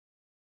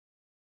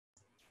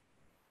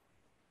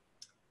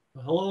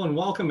Hello and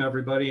welcome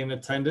everybody in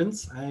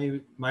attendance.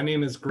 My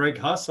name is Greg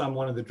Huss. I'm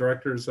one of the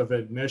directors of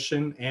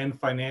admission and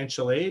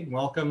financial aid.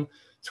 Welcome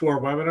to our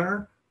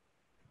webinar,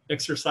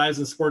 Exercise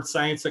and Sports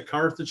Science at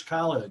Carthage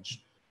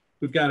College.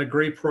 We've got a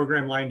great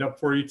program lined up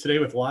for you today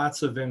with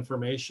lots of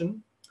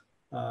information.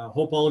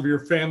 Hope all of your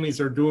families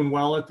are doing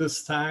well at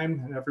this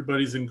time and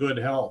everybody's in good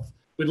health.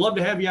 We'd love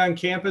to have you on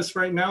campus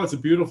right now. It's a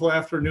beautiful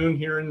afternoon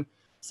here in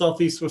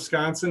Southeast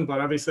Wisconsin, but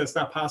obviously that's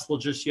not possible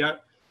just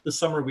yet. This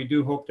summer, we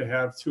do hope to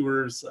have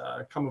tours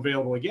come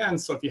available again.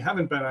 So if you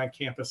haven't been on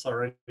campus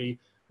already,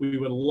 we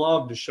would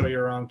love to show you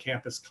around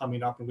campus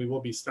coming up, and we will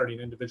be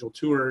starting individual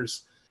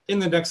tours in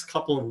the next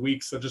couple of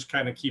weeks. So just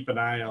kind of keep an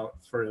eye out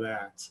for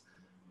that.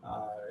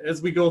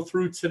 As we go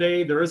through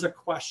today, there is a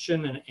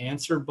question and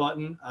answer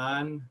button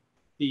on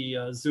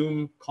the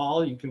Zoom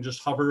call. You can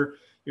just hover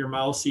your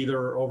mouse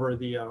either over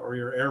the or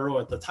your arrow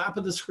at the top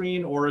of the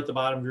screen or at the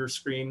bottom of your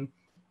screen.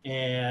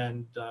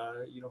 And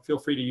feel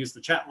free to use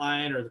the chat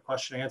line or the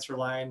question and answer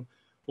line.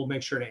 We'll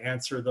make sure to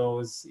answer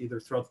those either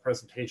throughout the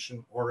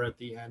presentation or at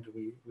the end.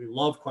 We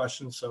love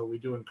questions, so we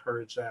do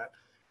encourage that.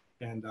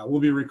 And we'll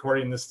be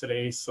recording this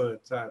today so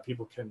that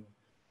people can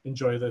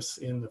enjoy this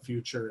in the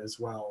future as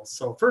well.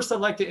 So first I'd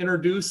like to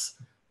introduce,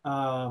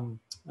 I'm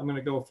going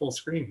to go full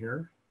screen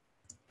here.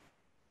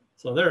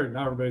 So there,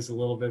 now everybody's a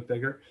little bit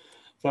bigger.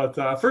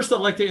 But first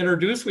I'd like to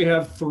introduce, we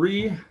have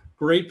three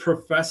great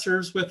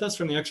professors with us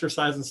from the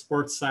Exercise and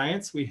Sports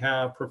Science. We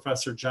have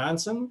Professor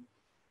Johnson,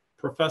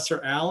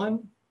 Professor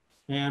Allen,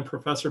 and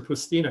Professor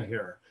Pustina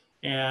here.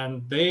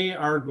 And they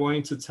are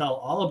going to tell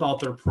all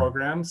about their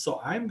program. So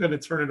I'm going to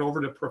turn it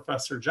over to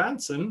Professor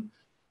Johnson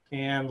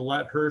and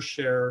let her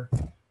share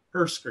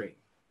her screen.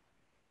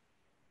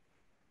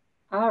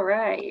 All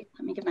right,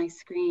 let me get my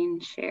screen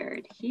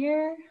shared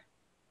here.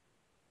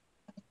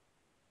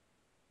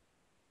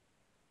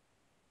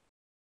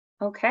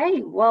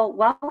 Okay, well,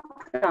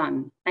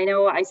 welcome. I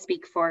know I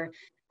speak for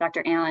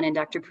Dr. Allen and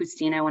Dr.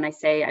 Pustina when I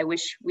say I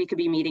wish we could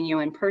be meeting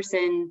you in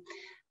person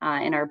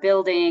in our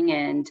building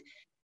and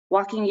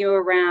walking you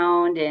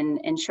around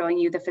and showing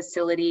you the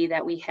facility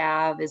that we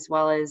have, as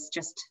well as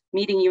just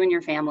meeting you and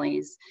your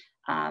families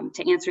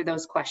to answer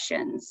those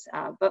questions.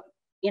 But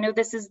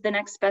this is the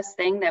next best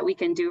thing that we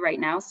can do right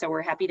now. So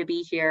we're happy to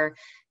be here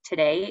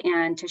today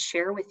and to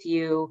share with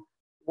you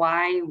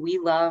why we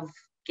love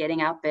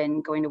getting up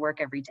and going to work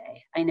every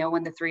day. I know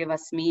when the three of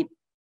us meet,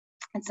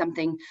 it's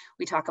something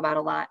we talk about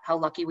a lot, how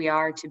lucky we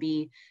are to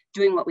be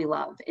doing what we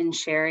love and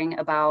sharing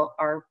about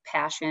our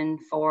passion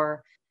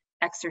for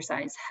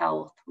exercise,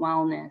 health,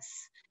 wellness,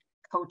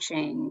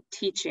 coaching,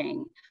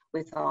 teaching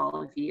with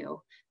all of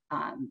you.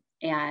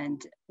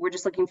 And we're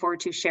just looking forward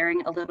to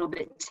sharing a little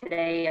bit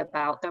today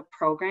about the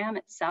program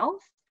itself,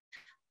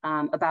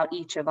 about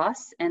each of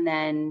us, and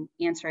then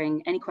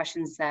answering any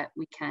questions that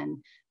we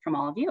can from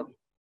all of you.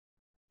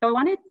 So I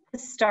wanted to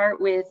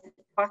start with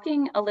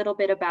talking a little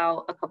bit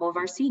about a couple of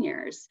our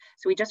seniors.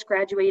 So we just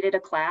graduated a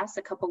class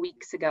a couple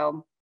weeks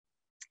ago,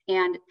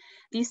 and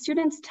these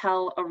students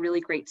tell a really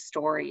great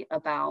story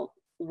about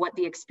what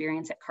the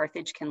experience at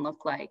Carthage can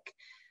look like.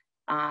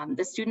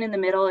 The student in the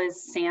middle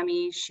is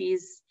Sammy.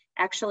 She's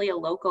actually a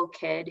local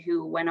kid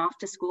who went off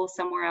to school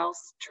somewhere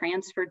else,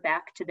 transferred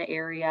back to the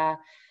area,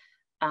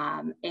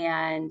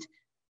 and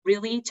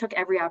really took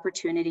every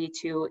opportunity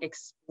to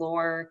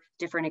explore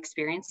different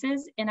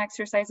experiences in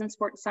exercise and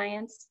sports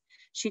science.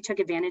 She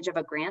took advantage of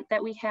a grant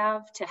that we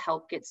have to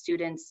help get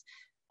students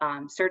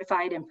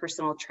certified in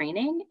personal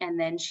training. And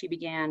then she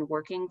began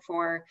working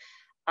for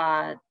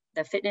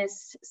the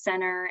fitness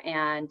center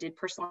and did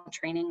personal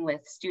training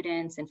with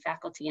students and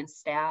faculty and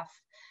staff,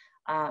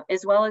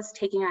 as well as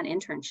taking on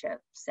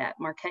internships at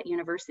Marquette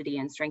University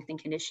in strength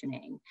and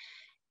conditioning.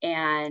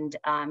 And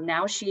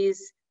now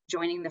she's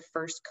joining the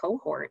first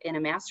cohort in a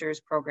master's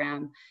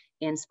program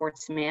in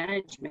sports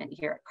management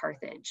here at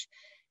Carthage.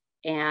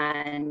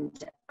 And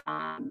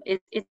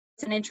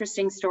it's an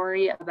interesting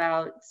story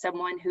about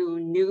someone who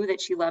knew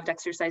that she loved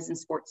exercise and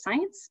sports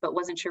science, but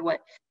wasn't sure what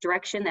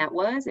direction that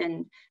was.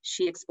 And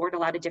she explored a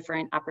lot of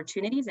different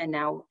opportunities, and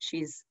now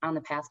she's on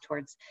the path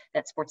towards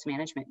that sports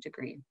management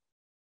degree.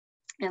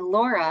 And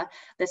Laura,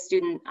 the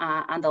student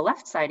on the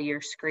left side of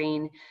your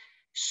screen,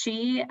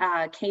 she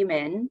came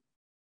in,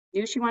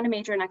 knew she wanted to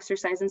major in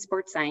exercise and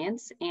sports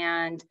science,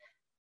 and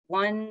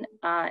one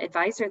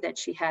advisor that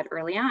she had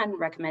early on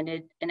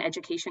recommended an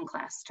education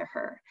class to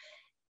her.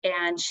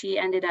 And she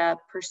ended up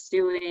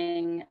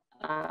pursuing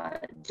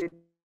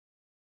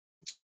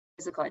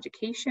physical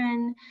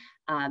education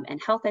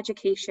and health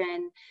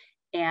education.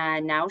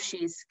 And now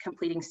she's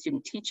completing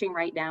student teaching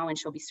right now, and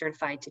she'll be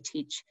certified to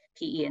teach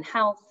PE and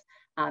health.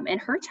 In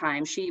her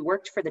time, she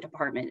worked for the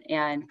department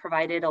and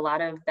provided a lot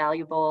of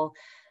valuable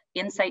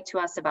insight to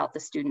us about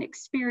the student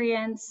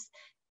experience,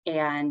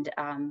 and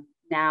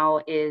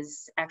now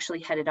is actually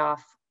headed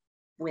off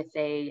with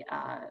a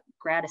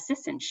grad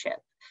assistantship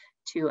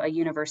to a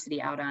university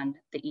out on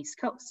the East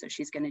Coast. So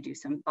she's going to do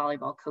some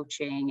volleyball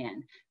coaching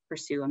and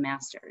pursue a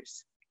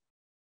master's.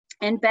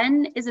 And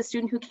Ben is a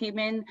student who came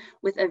in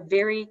with a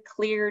very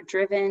clear,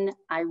 driven,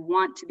 I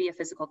want to be a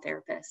physical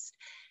therapist.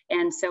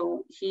 And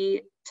so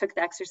he took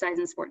the exercise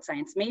and sports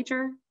science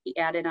major, he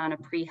added on a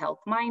pre-health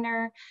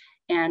minor,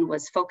 and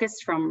was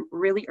focused from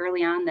really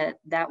early on that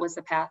that was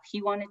the path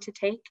he wanted to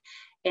take.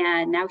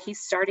 And now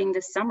he's starting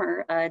this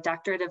summer a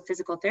doctorate of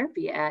physical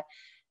therapy at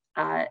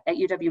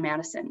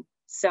UW-Madison.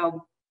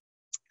 So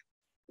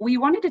we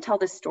wanted to tell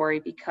this story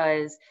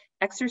because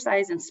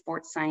exercise and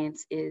sports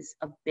science is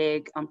a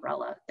big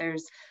umbrella.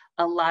 There's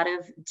a lot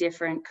of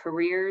different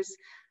careers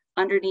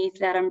underneath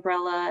that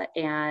umbrella,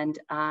 and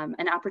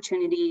an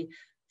opportunity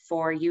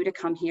for you to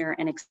come here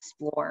and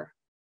explore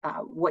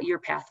what your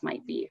path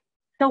might be.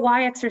 So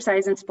why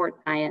exercise and sports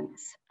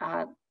science?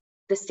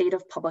 The state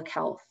of public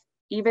health.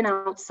 Even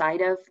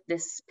outside of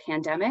this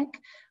pandemic,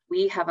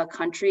 we have a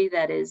country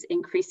that is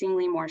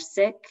increasingly more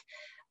sick.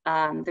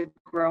 The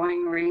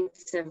growing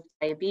rates of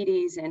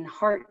diabetes and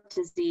heart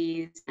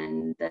disease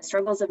and the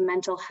struggles of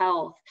mental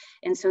health.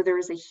 And so there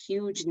is a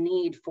huge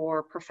need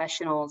for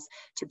professionals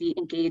to be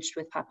engaged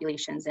with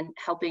populations and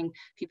helping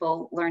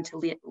people learn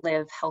to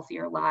live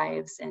healthier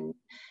lives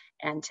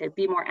and to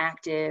be more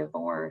active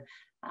or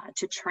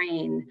to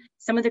train.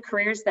 Some of the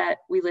careers that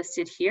we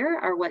listed here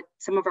are what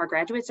some of our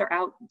graduates are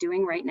out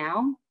doing right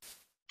now: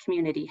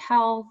 community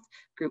health,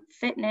 group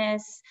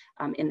fitness,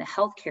 in the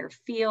healthcare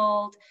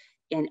field,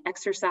 in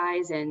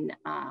exercise and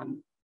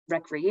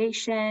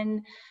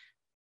recreation,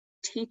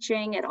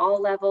 teaching at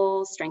all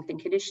levels, strength and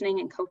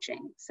conditioning, and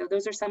coaching. So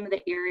those are some of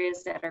the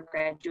areas that our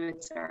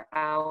graduates are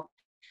out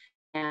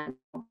and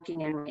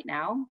working in right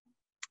now.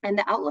 And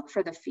the outlook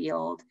for the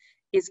field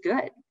is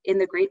good. In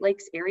the Great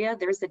Lakes area,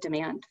 there's a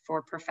demand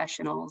for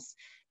professionals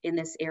in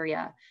this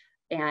area.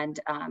 And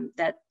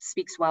that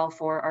speaks well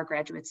for our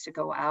graduates to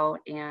go out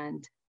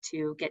and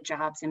to get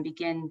jobs and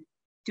begin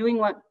doing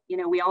what, you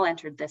know, we all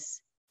entered this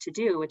to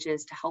do, which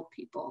is to help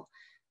people.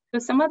 So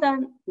some of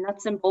the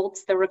nuts and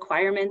bolts, the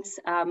requirements,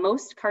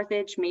 most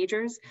Carthage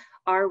majors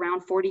are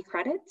around 40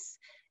 credits,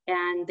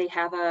 and they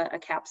have a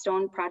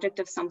capstone project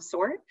of some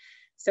sort.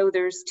 So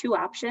there's two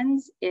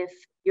options. If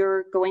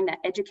you're going the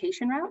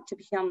education route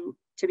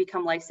to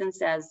become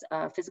licensed as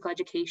a physical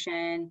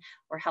education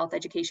or health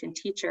education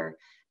teacher,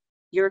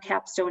 your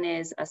capstone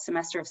is a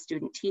semester of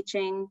student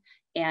teaching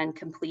and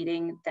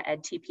completing the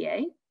Ed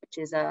TPA, which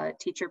is a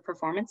teacher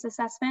performance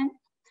assessment.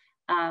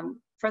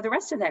 For the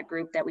rest of that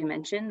group that we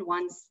mentioned,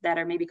 ones that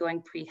are maybe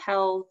going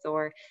pre-health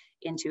or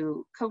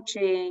into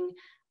coaching,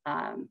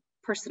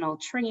 personal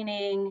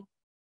training,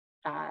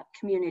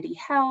 community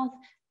health,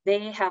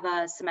 they have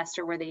a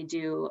semester where they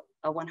do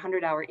a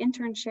 100-hour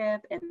internship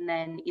and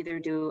then either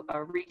do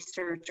a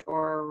research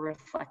or a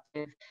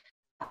reflective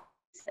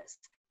thesis.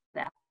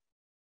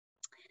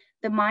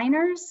 The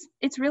minors,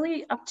 it's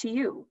really up to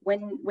you.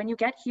 When you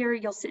get here,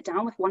 you'll sit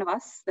down with one of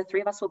us. The three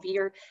of us will be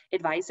your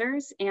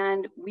advisors,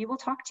 and we will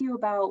talk to you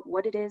about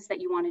what it is that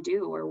you want to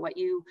do or what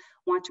you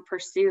want to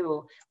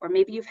pursue. Or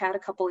maybe you've had a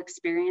couple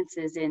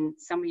experiences in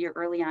some of your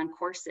early on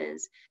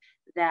courses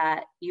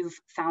that you've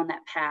found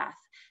that path.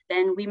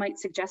 Then we might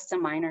suggest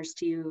some minors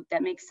to you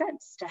that make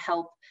sense to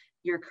help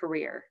your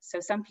career.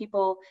 So some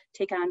people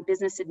take on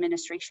business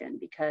administration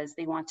because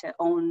they want to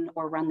own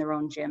or run their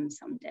own gym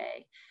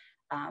someday.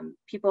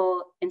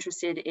 People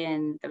interested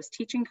in those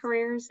teaching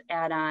careers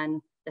add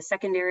on the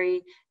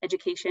secondary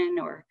education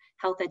or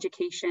health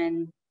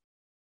education.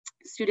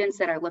 Students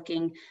that are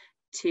looking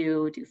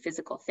to do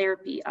physical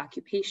therapy,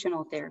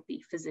 occupational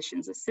therapy,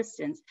 physician's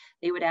assistants,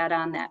 they would add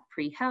on that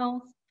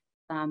pre-health.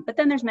 But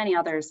then there's many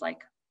others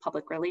like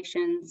public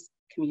relations,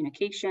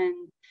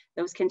 communication.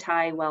 Those can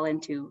tie well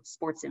into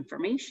sports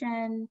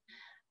information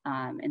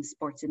and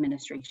sports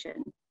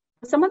administration.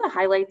 Some of the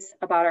highlights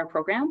about our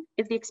program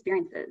is the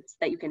experiences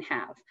that you can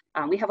have.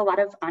 We have a lot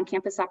of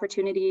on-campus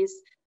opportunities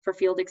for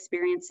field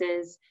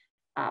experiences.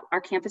 Our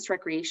campus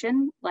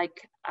recreation,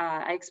 like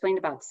I explained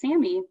about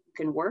Sammy, you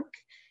can work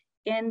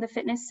in the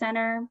fitness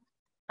center.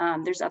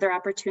 There's other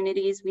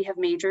opportunities. We have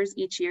majors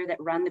each year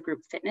that run the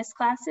group fitness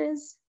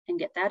classes and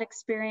get that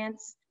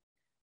experience.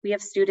 We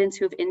have students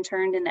who have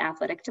interned in the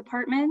athletic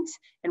department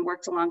and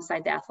worked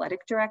alongside the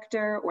athletic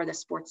director or the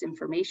sports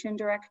information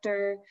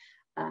director.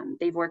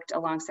 They've worked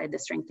alongside the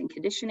strength and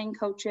conditioning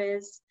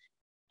coaches.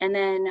 And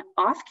then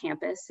off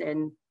campus,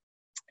 and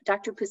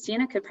Dr.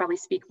 Pustina could probably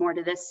speak more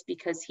to this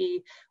because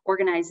he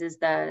organizes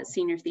the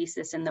senior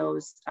thesis and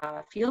those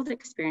field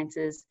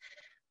experiences,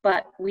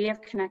 but we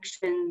have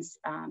connections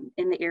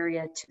in the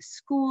area to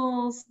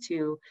schools,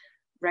 to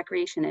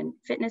recreation and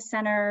fitness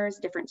centers,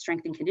 different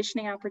strength and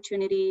conditioning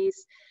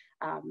opportunities.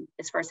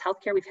 As far as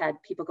healthcare, we've had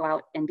people go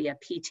out and be a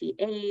PT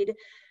aide.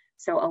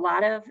 So a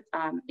lot of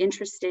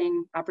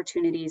interesting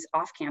opportunities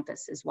off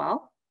campus as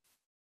well.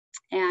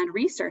 And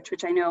research,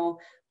 which I know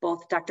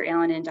both Dr.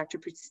 Allen and Dr.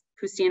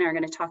 Pustina are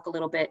going to talk a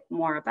little bit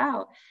more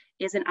about,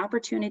 is an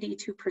opportunity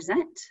to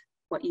present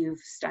what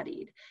you've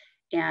studied.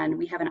 And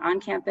we have an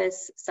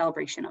on-campus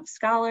celebration of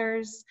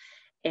scholars,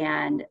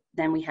 and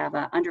then we have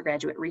an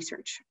undergraduate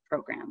research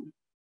program.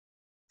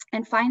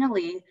 And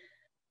finally,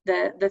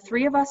 the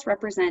three of us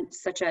represent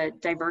such a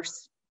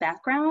diverse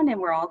background,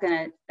 and we're all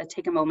going to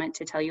take a moment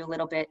to tell you a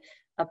little bit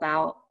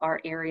about our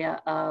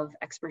area of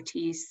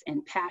expertise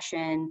and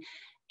passion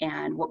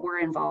and what we're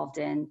involved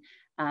in.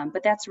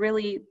 But that's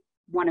really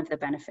one of the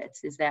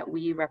benefits, is that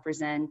we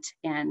represent,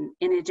 and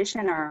in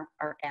addition, our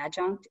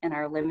adjunct and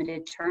our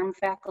limited term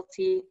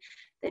faculty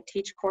that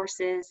teach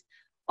courses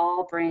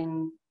all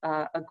bring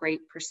a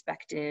great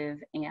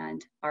perspective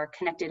and are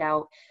connected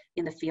out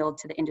in the field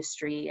to the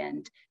industry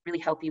and really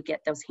help you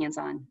get those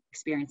hands-on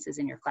experiences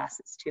in your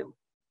classes too.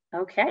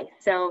 Okay,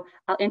 so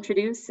I'll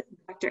introduce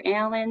Dr.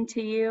 Allen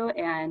to you,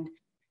 and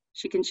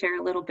she can share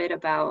a little bit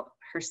about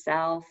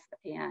herself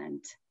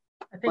and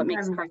what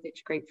makes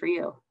Carthage great for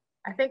you.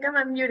 I think I'm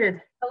unmuted.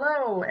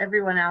 Hello,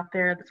 everyone out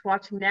there that's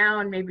watching now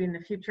and maybe in the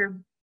future.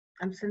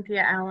 I'm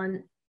Cynthia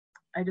Allen.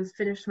 I just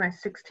finished my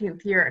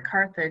 16th year at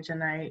Carthage,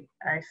 and I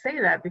say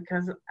that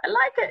because I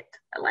like it.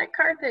 I like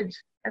Carthage.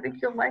 I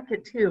think you'll like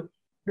it too.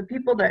 The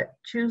people that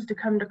choose to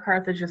come to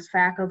Carthage as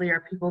faculty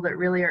are people that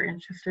really are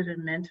interested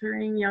in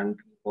mentoring young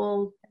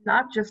people,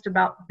 not just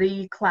about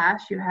the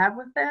class you have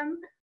with them.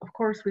 Of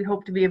course, we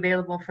hope to be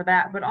available for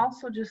that, but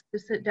also just to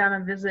sit down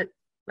and visit,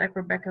 like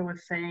Rebecca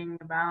was saying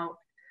about,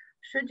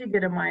 should you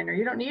get a minor?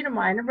 You don't need a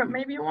minor, but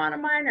maybe you want a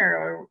minor,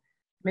 or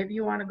maybe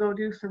you want to go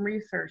do some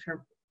research,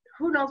 or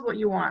who knows what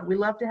you want. We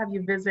love to have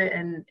you visit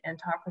and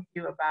talk with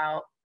you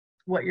about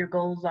what your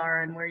goals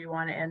are and where you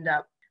want to end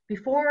up.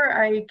 Before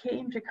I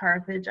came to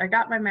Carthage, I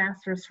got my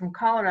master's from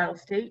Colorado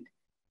State,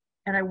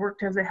 and I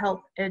worked as a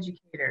health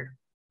educator.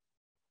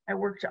 I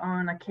worked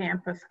on a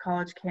campus,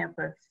 college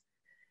campus.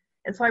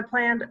 And so I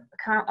planned,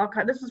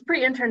 this was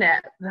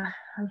pre-internet.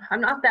 I'm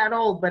not that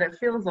old, but it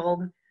feels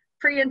old,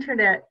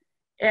 pre-internet.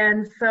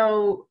 And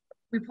so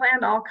we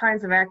planned all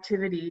kinds of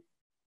activities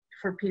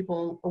for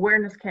people,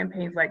 awareness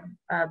campaigns like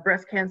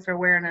breast cancer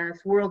awareness,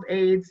 World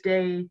AIDS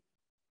Day.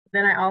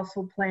 Then I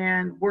also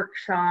planned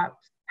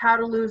workshops, how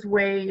to lose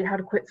weight, how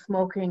to quit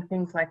smoking,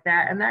 things like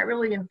that. And that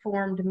really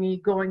informed me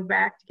going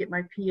back to get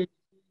my PhD,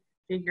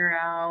 figure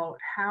out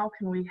how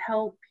can we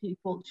help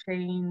people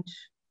change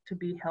to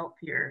be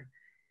healthier.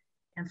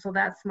 And so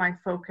that's my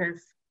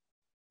focus.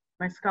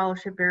 My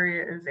scholarship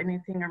area is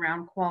anything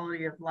around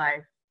quality of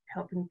life,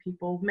 helping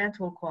people,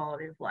 mental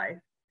quality of life,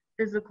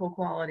 physical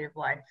quality of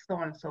life, so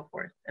on and so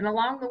forth. And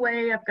along the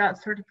way, I've got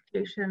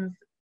certifications.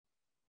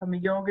 I'm a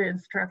yoga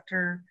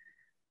instructor,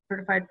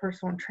 certified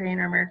personal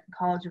trainer, American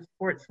College of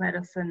Sports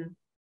Medicine.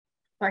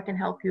 So I can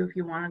help you if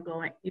you want to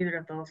go in either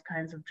of those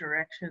kinds of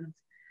directions.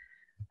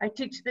 I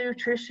teach the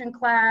nutrition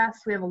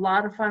class. We have a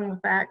lot of fun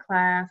with that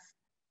class,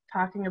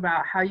 talking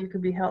about how you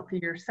could be healthy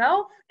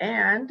yourself,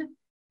 and if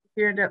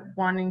you end up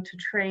wanting to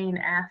train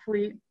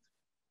athletes.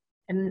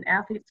 And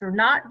athletes are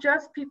not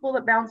just people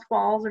that bounce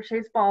balls or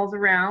chase balls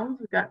around.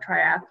 We've got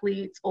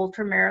triathletes,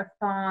 ultra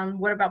marathon.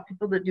 What about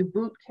people that do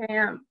boot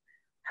camp?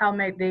 How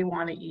may they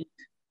want to eat?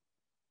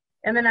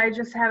 And then I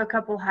just have a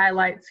couple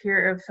highlights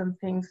here of some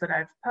things that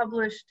I've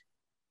published.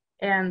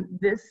 And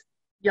this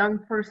young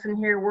person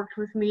here worked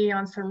with me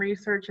on some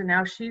research, and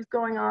now she's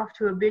going off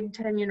to a Big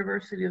Ten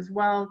university as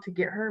well to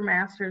get her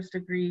master's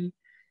degree.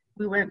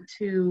 We went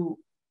to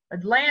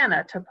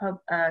Atlanta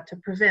to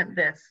present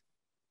this.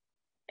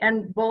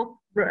 And both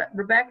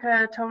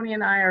Rebecca, Tony,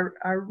 and I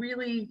are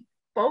really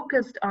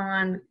focused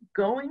on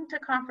going to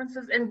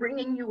conferences and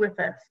bringing you with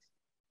us.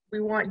 We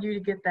want you to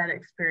get that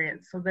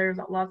experience. So there's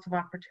lots of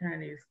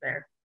opportunities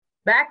there.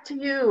 Back to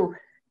you.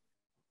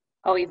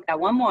 Oh, we've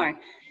got one more.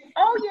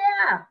 Oh,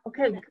 yeah.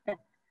 Okay,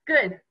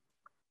 good.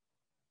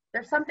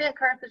 There's something at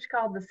Carthage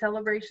called the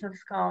Celebration of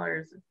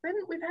Scholars.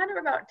 We've had it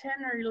about 10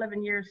 or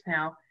 11 years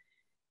now.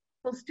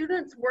 So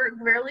students work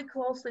very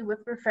closely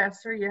with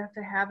professor. You have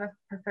to have a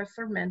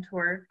professor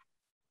mentor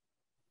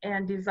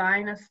and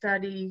design a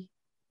study,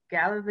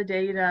 gather the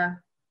data,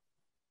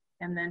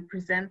 and then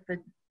present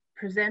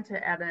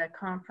it at a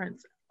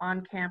conference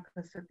on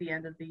campus at the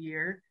end of the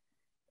year.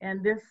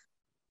 And this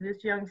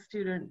young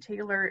student,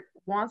 Taylor,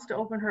 wants to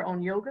open her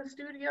own yoga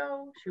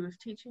studio. She was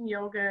teaching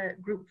yoga,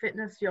 group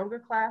fitness yoga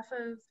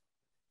classes.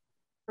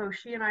 So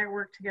she and I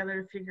worked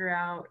together to figure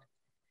out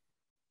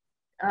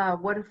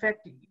what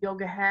effect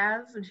yoga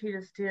has, and she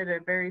just did a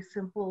very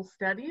simple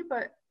study,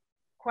 but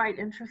quite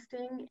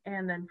interesting,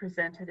 and then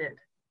presented it.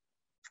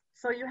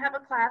 So you have a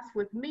class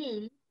with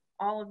me,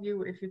 all of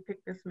you, if you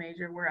pick this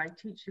major, where I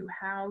teach you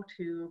how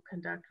to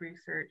conduct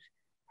research,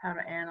 how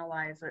to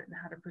analyze it, and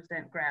how to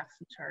present graphs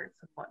and charts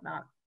and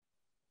whatnot.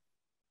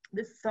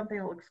 This is something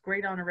that looks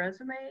great on a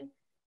resume,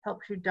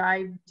 helps you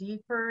dive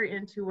deeper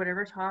into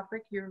whatever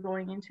topic you're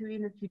going into,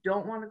 even if you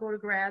don't want to go to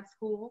grad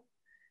school.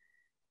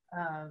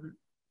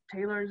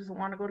 Taylor doesn't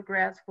want to go to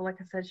grad school.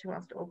 Like I said, she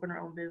wants to open her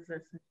own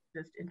business and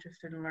she's just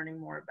interested in learning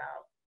more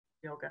about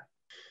yoga.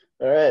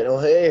 All right.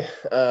 Well, hey,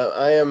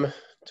 I am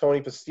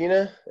Tony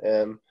Pastina,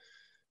 and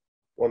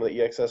one of the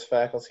EXS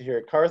faculty here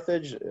at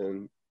Carthage,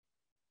 and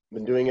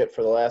been doing it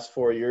for the last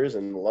 4 years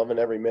and loving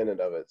every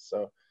minute of it.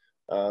 So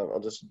I'll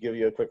just give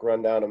you a quick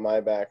rundown of my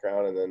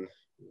background and then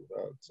move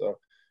on. So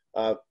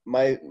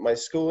my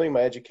schooling,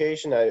 my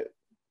education, I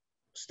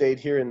stayed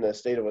here in the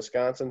state of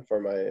Wisconsin for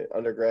my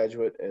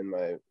undergraduate and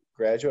my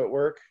graduate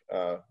work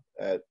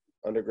at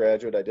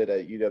undergraduate I did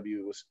at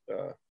UW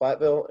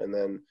Platteville, and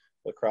then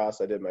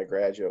lacrosse I did my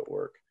graduate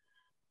work.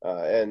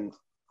 And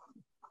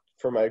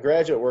for my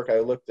graduate work, I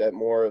looked at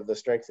more of the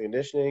strength and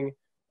conditioning.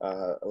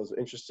 I was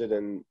interested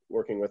in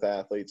working with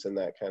athletes and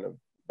that kind of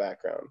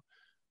background.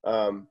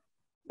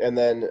 And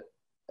then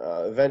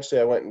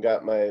eventually I went and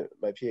got my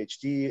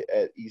PhD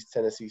at East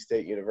Tennessee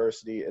State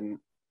University, and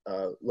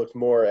looked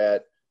more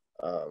at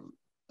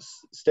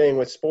staying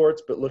with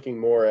sports, but looking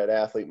more at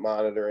athlete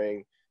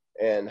monitoring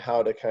and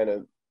how to kind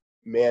of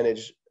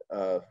manage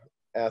an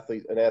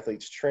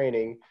athlete's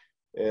training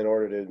in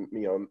order to,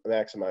 you know,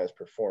 maximize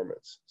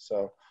performance.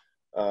 So,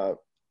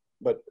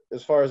 but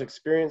as far as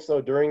experience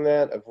though, during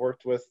that, I've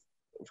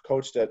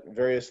coached at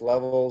various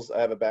levels.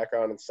 I have a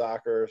background in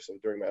soccer, so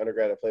during my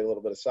undergrad I played a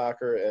little bit of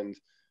soccer, and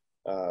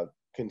that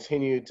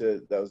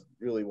was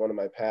really one of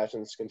my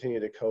passions, continue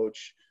to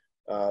coach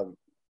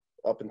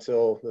up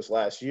until this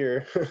last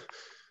year.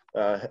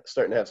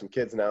 Starting to have some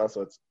kids now,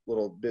 so it's a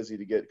little busy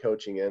to get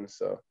coaching in.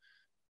 So,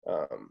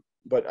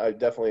 but I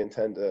definitely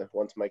intend to,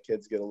 once my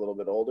kids get a little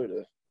bit older,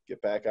 to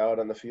get back out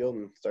on the field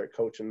and start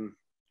coaching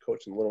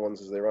the little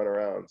ones as they run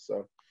around.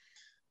 So,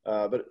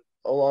 but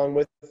along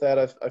with that,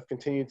 I've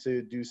continued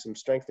to do some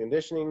strength and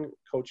conditioning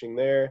coaching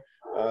there.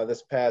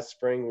 This past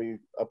spring,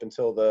 up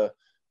until the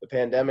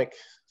pandemic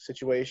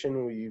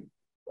situation, we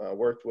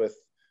worked with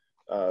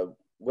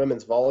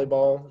women's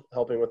volleyball,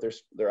 helping with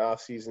their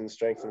off-season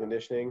strength and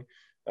conditioning.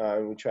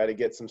 And we try to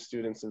get some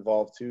students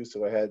involved too.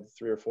 So I had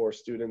 3 or 4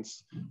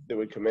 students that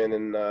would come in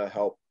and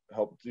help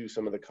do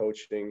some of the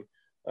coaching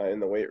in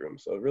the weight room.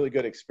 So a really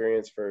good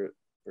experience for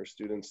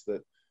students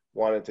that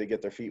wanted to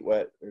get their feet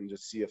wet and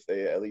just see if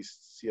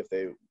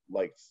they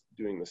liked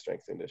doing the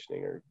strength and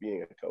conditioning or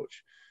being a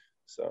coach.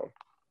 So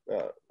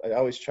I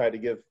always try to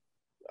give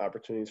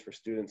opportunities for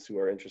students who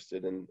are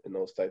interested in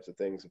those types of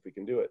things if we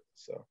can do it.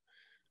 So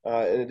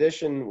in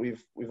addition,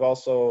 we've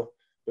also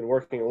been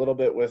working a little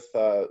bit with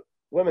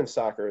women's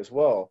soccer as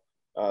well.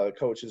 The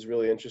coach is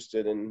really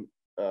interested in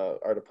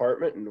our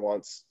department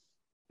and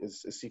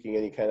is seeking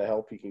any kind of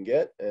help he can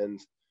get. And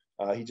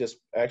he just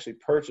actually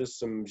purchased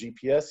some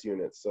GPS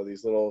units. So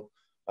these little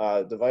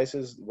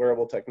devices,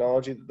 wearable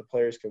technology that the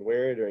players can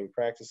wear during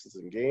practices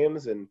and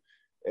games, and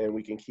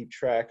we can keep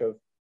track of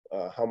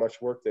how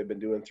much work they've been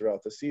doing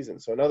throughout the season.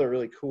 So another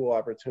really cool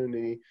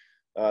opportunity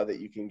that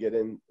you can get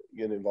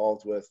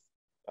involved with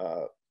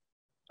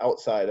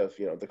outside of,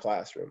 you know, the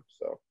classroom.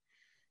 So,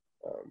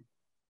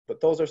 but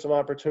those are some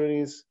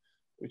opportunities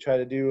we try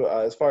to do.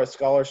 As far as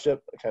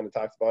scholarship, I kind of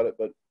talked about it,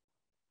 but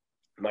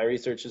my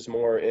research is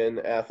more in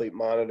athlete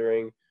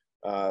monitoring,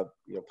 you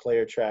know,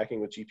 player tracking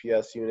with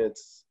GPS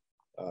units,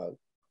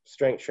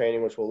 strength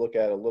training, which we'll look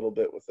at a little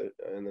bit with it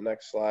in the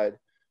next slide,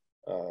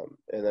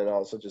 and then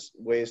also just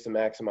ways to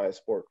maximize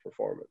sport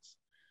performance.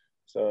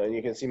 So, and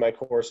you can see my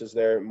courses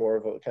there, more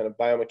of a kind of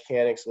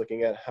biomechanics,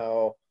 looking at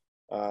how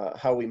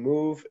we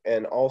move,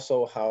 and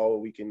also how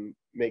we can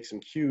make some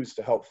cues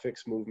to help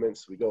fix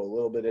movements. We go a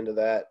little bit into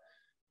that.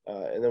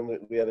 And then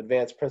we have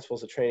advanced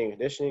principles of training and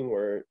conditioning,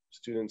 where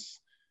students,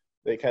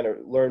 they kind of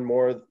learn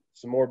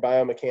some more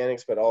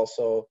biomechanics, but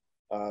also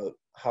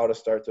how to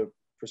start to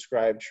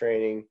prescribe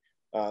training,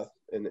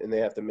 and they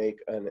have to make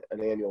an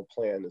annual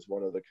plan is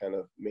one of the kind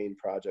of main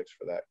projects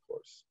for that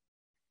course.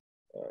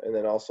 And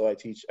then also I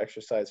teach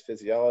exercise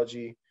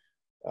physiology,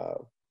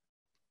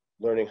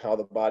 learning how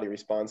the body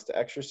responds to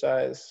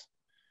exercise,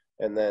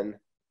 and then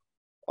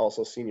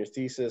also senior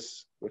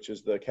thesis, which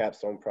is the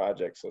capstone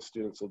project. So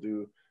students will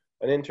do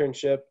an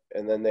internship,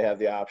 and then they have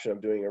the option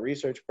of doing a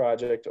research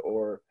project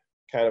or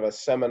kind of a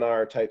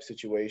seminar type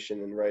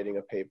situation and writing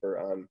a paper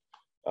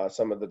on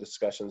some of the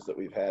discussions that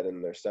we've had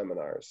in their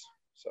seminars.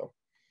 So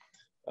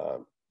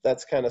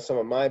that's kind of some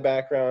of my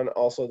background.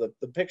 Also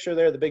the picture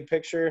there, the big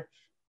picture,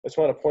 I just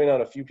want to point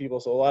out a few people.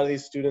 So a lot of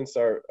these students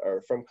are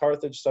from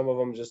Carthage, some of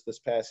them just this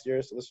past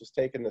year. So this was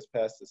taken this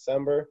past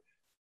December.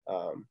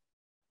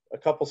 A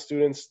couple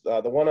students,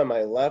 the one on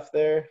my left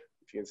there,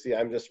 if you can see,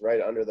 I'm just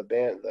right under the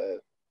band,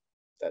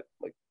 that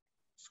like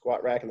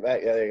squat rack in the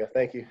back. Yeah, there you go.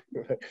 Thank you.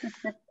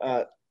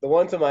 The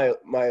one to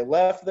my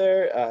left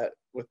there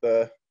with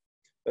the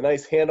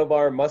nice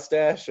handlebar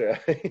mustache.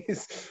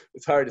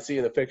 It's hard to see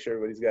in the picture,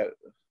 but he's got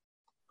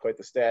quite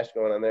the stash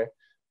going on there.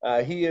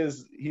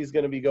 He's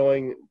going to be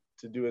going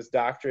to do his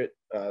doctorate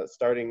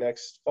starting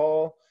next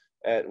fall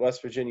at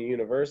West Virginia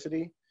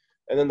University.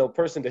 And then the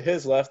person to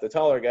his left, the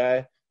taller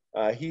guy,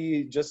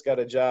 he just got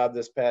a job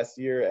this past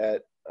year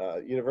at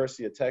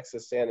University of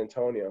Texas, San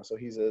Antonio. So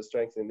he's a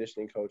strength and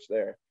conditioning coach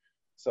there.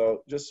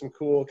 So just some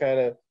cool kind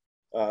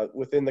of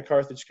within the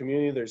Carthage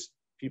community, there's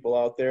people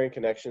out there and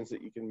connections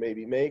that you can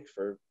maybe make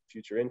for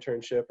future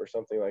internship or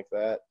something like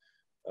that.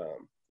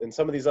 And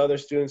some of these other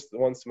students, the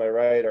ones to my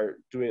right, are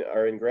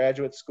in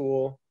graduate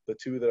school, the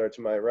 2 that are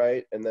to my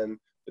right, and then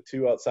the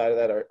 2 outside of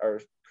that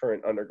are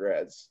current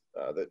undergrads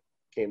that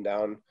came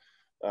down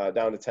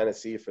to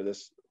Tennessee for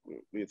this.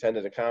 We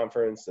attended a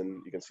conference,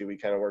 and you can see we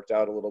kind of worked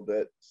out a little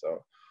bit.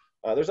 So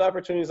there's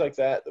opportunities like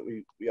that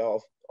we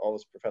all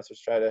as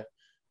professors try to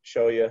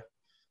show you.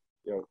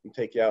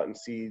 take you out and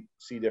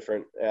see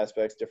different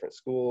aspects, different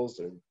schools,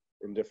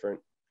 and different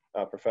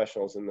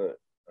professionals in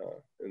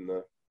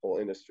the whole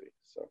industry.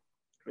 So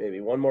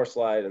maybe one more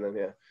slide, and then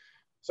yeah.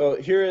 So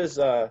here is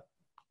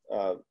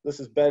this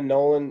is Ben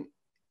Nolan.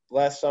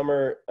 Last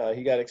summer,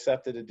 he got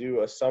accepted to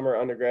do a summer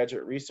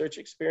undergraduate research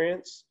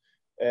experience.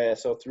 And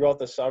so throughout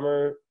the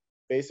summer,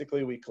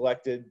 basically we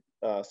collected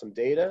some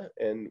data,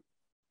 and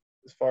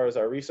as far as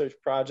our research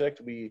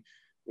project, we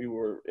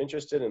were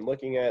interested in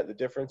looking at the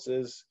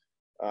differences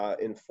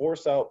in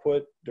force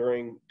output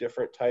during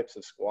different types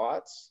of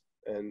squats.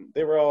 And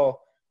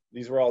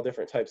these were all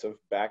different types of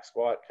back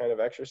squat kind of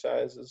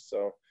exercises.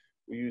 So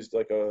we used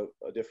like a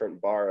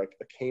different bar,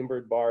 a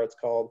cambered bar it's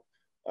called,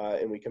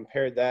 and we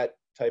compared that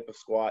type of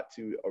squat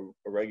to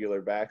a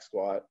regular back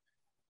squat.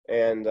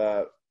 And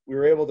we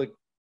were able to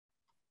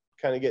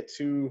kind of get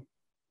two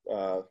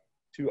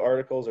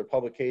articles or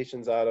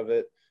publications out of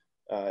it.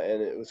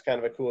 And it was kind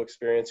of a cool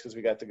experience because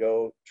we got to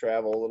go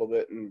travel a little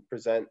bit and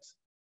present,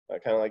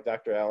 kind of like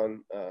Dr.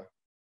 Allen.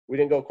 We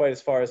didn't go quite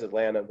as far as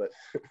Atlanta, but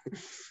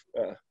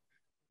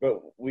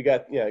we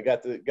got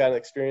an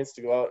experience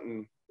to go out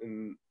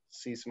and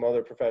see some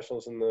other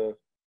professionals in the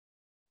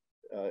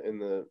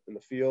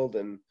field,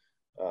 and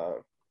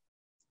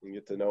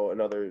get to know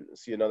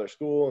see another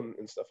school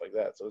and stuff like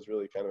that. So it was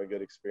really kind of a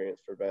good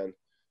experience for Ben.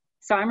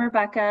 So I'm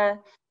Rebecca.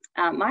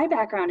 My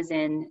background is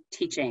in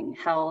teaching,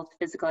 health,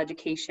 physical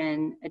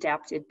education,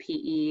 adapted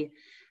PE.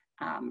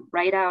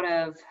 Right out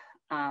of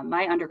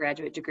my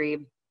undergraduate degree,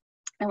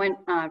 I went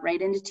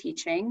right into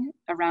teaching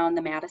around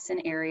the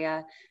Madison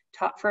area,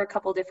 taught for a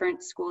couple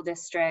different school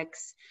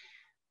districts,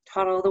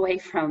 taught all the way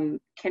from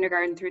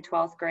kindergarten through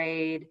 12th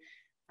grade,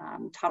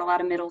 taught a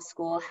lot of middle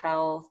school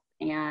health,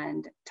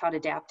 and taught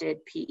adapted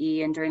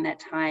PE. And during that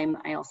time,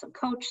 I also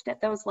coached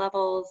at those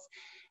levels,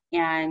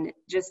 and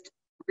just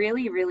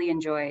really, really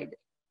enjoyed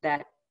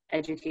that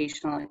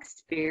educational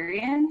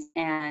experience.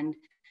 And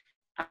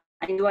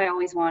I knew I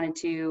always wanted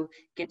to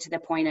get to the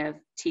point of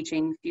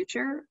teaching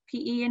future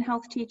PE and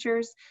health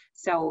teachers.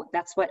 So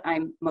that's what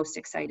I'm most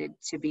excited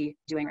to be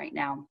doing right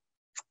now.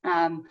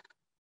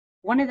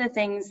 One of the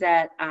things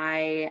that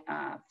I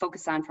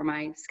focus on for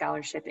my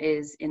scholarship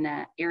is in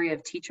the area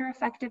of teacher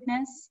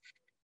effectiveness.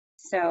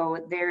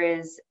 So there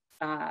is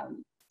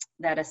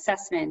that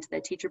assessment,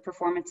 the teacher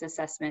performance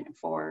assessment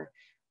for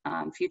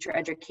future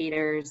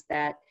educators,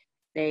 that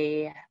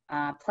they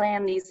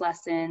plan these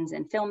lessons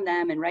and film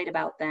them and write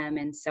about them.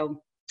 And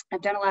so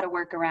I've done a lot of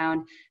work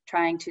around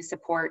trying to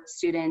support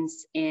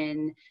students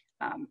in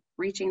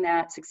reaching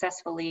that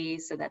successfully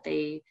so that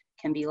they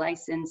can be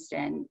licensed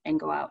and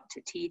go out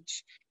to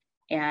teach.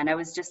 And I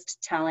was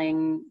just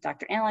telling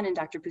Dr. Allen and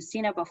Dr.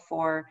 Pustina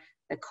before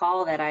the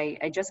call that I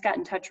just got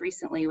in touch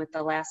recently with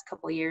the last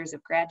couple of years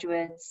of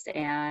graduates,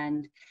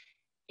 and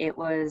it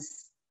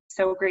was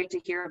so great to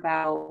hear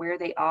about where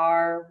they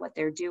are, what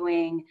they're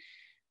doing.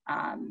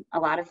 A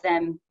lot of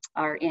them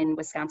are in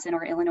Wisconsin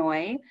or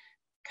Illinois,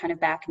 kind of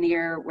back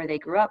near where they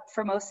grew up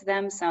for most of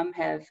them. Some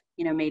have,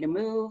 made a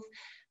move,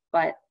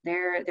 but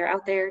they're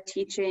out there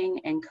teaching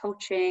and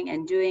coaching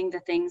and doing the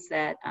things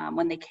that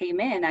when they came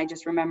in, I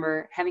just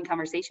remember having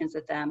conversations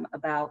with them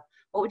about,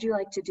 what would you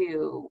like to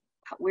do?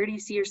 Where do you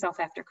see yourself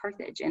after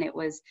Carthage? And it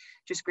was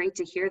just great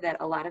to hear that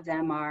a lot of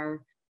them are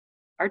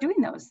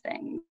doing those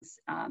things.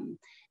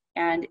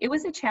 And it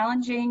was a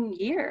challenging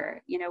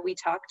year. We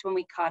talked when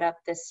we caught up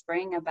this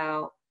spring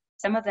about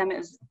some of them, it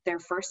was their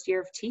first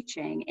year of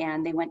teaching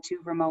and they went to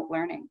remote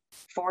learning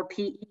for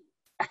PE.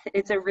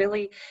 It's a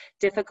really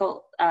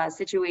difficult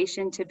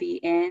situation to be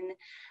in,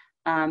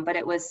 but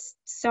it was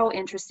so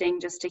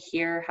interesting just to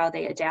hear how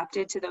they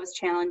adapted to those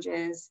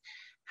challenges,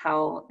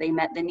 how they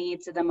met the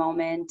needs of the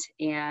moment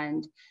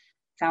and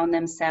found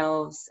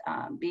themselves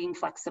being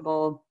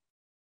flexible.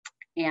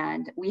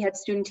 And we had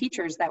student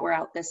teachers that were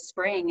out this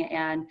spring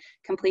and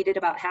completed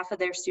about half of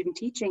their student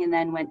teaching and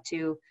then went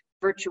to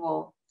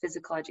virtual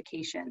physical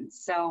education.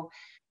 So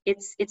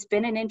it's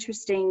been an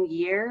interesting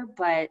year,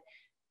 but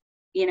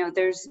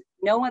there's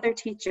no other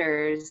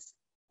teachers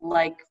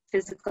like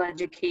physical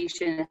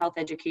education and health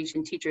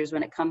education teachers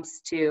when it comes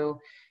to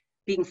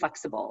being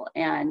flexible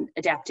and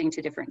adapting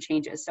to different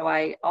changes. So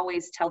I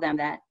always tell them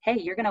that, hey,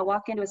 you're going to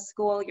walk into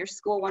your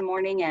school one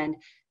morning and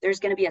there's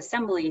going to be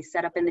assembly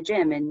set up in the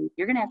gym and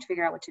you're going to have to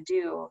figure out what to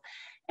do.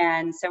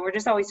 And so we're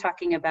just always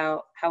talking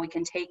about how we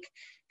can take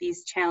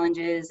these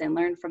challenges and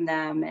learn from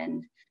them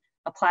and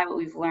apply what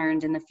we've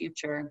learned in the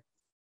future.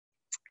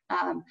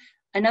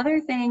 Another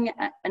thing,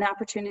 an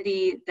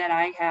opportunity that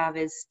I have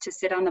is to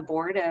sit on the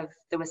board of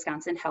the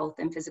Wisconsin Health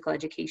and Physical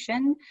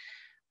Education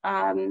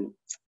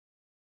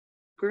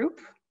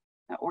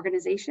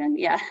organization,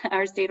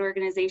 our state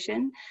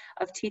organization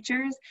of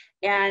teachers.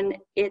 And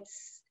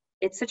it's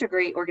such a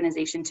great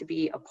organization to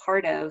be a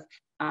part of.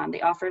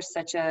 They offer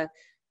such a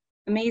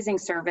amazing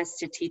service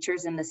to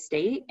teachers in the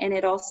state, and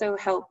it also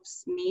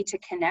helps me to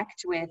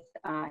connect with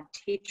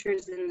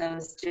teachers in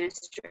those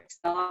districts.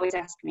 They'll always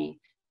ask me,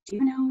 do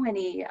you know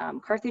any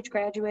Carthage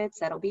graduates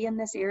that'll be in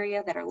this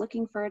area that are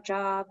looking for a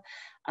job?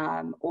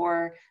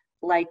 Or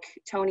like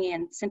Tony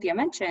and Cynthia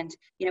mentioned,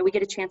 you know, we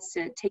get a chance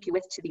to take you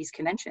with to these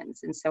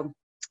conventions. And so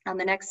on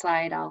the next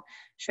slide, I'll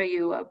show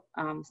you a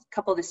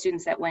couple of the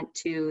students that went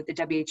to the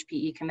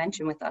WHPE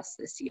convention with us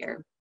this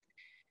year.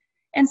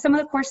 And some of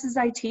the courses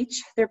I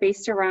teach, they're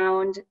based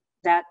around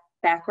that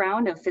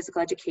background of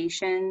physical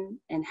education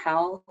and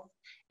health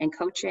and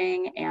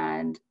coaching,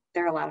 and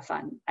they're a lot of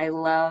fun. I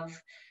love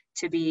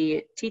to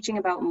be teaching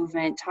about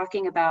movement,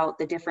 talking about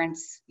the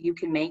difference you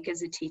can make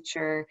as a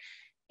teacher,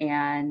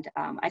 and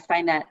I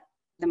find that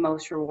the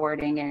most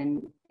rewarding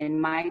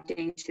in my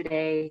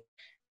day-to-day,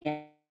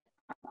 and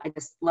I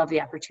just love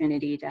the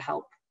opportunity to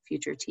help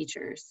future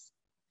teachers.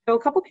 So a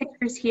couple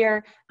pictures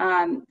here.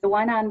 The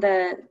one on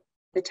the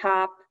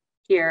top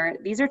here,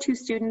 these are two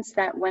students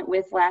that went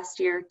with last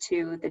year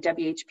to the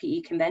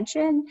WHPE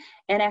convention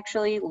and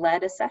actually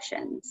led a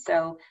session.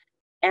 So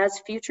as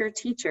future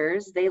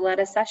teachers, they led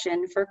a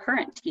session for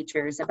current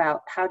teachers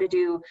about how to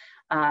do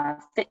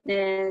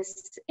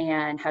fitness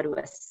and how to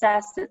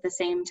assess at the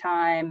same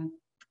time.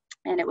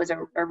 And it was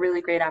a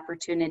really great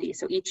opportunity.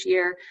 So each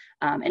year,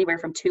 anywhere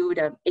from 2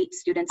 to 8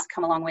 students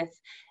come along with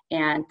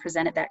and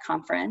present at that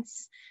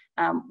conference.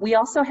 We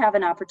also have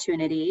an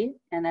opportunity,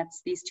 and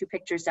that's these two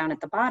pictures down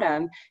at the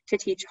bottom, to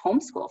teach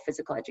homeschool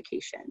physical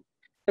education.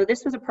 So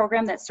this was a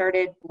program that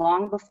started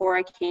long before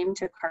I came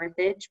to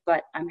Carthage,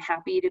 but I'm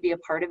happy to be a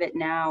part of it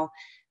now.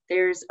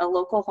 There's a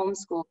local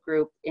homeschool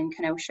group in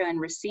Kenosha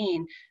and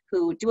Racine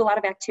who do a lot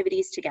of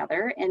activities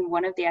together, and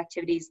one of the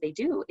activities they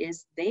do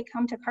is they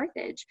come to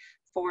Carthage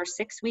for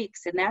 6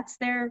 weeks, and that's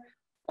their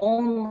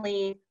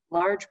only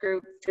large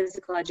group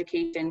physical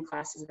education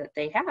classes that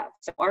they have.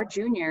 So our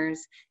juniors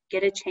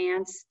get a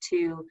chance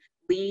to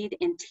lead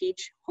and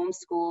teach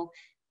homeschool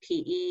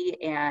PE,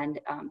 and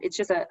it's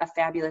just a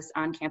fabulous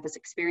on-campus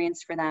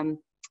experience for them.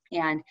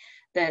 And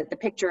the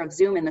picture of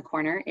Zoom in the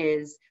corner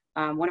is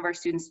one of our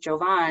students,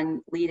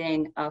 Jovan,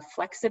 leading a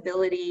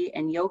flexibility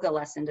and yoga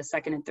lesson to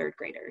 2nd and 3rd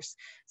graders.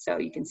 So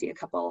you can see a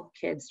couple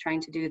kids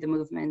trying to do the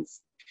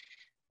movements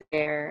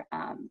there.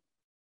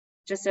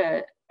 Just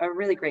a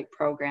really great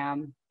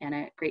program and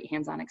a great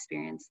hands-on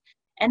experience.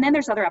 And then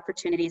there's other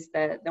opportunities.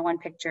 The one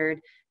pictured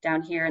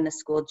down here in the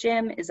school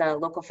gym is a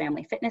local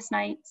family fitness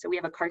night. So we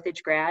have a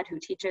Carthage grad who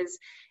teaches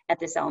at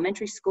this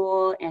elementary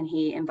school, and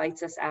he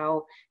invites us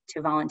out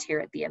to volunteer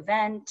at the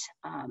event.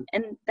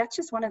 And that's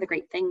just one of the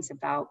great things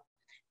about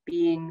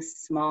being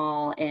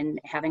small and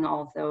having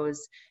all of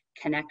those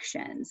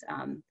connections.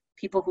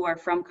 People who are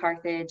from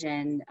Carthage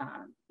and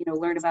you know,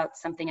 learn about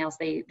something else,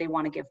 they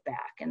want to give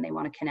back and they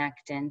want to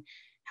connect and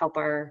help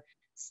our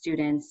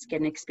students get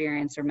an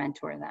experience or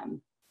mentor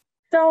them.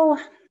 So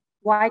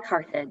why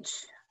Carthage?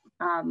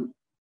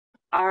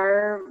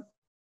 Our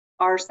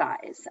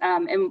size,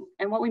 and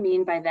what we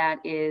mean by that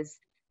is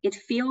it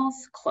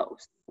feels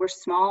close. We're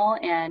small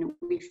and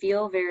we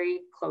feel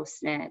very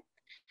close-knit.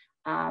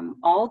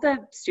 All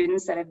the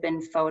students that have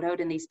been photoed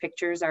in these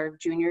pictures are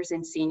juniors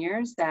and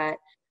seniors that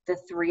the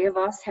 3 of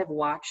us have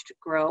watched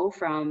grow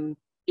from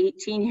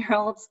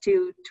 18-year-olds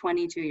to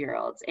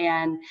 22-year-olds.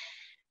 And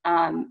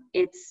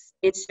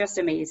it's just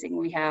amazing.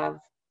 We have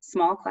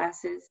small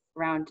classes,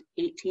 around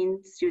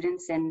 18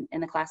 students in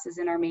the classes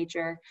in our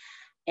major,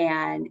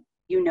 and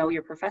you know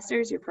your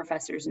professors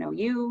know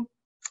you.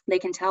 They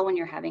can tell when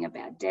you're having a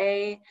bad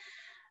day.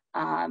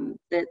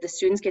 The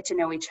students get to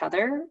know each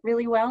other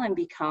really well and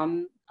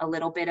become a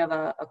little bit of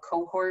a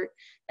cohort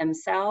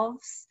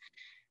themselves.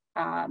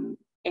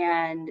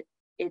 And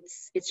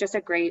it's just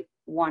a great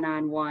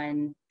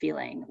one-on-one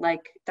feeling.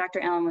 Like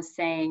Dr. Allen was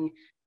saying,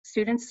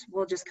 students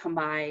will just come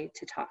by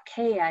to talk.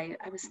 Hey,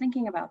 I was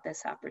thinking about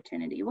this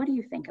opportunity. What do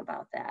you think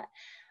about that?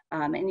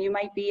 And you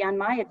might be on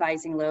my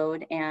advising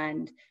load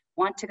and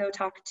want to go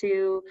talk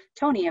to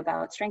Tony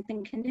about strength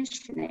and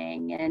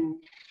conditioning.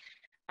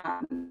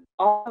 And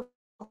all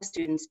of the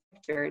students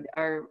pictured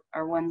are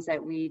ones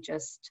that we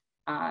just,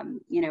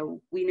 you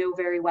know, we know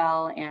very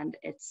well. And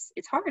it's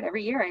hard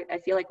every year. I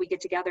feel like we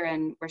get together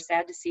and we're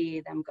sad to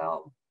see them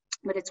go,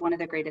 but it's one of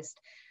the greatest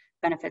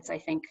benefits I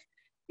think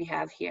we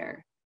have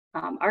here.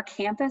 Our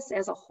campus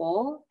as a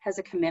whole has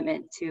a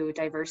commitment to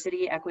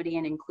diversity, equity,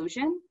 and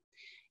inclusion.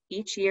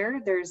 Each year,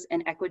 there's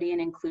an equity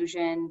and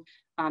inclusion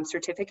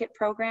certificate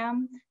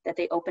program that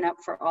they open up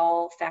for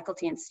all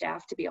faculty and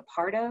staff to be a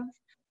part of.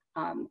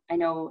 I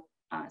know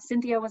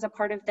Cynthia was a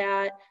part of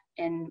that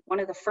in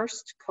one of the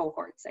first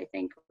cohorts, I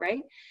think,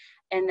 right?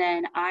 And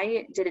then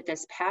I did it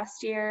this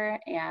past year,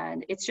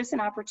 and it's just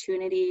an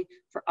opportunity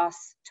for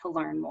us to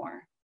learn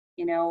more,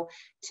 you know,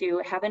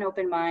 to have an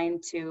open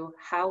mind to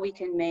how we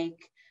can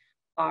make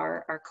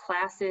our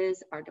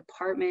classes, our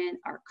department,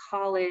 our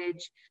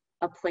college,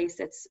 a place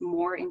that's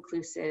more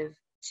inclusive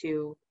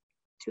to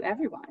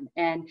everyone,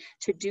 and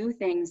to do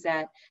things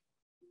that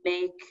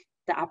make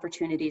the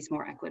opportunities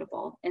more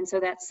equitable. And so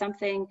that's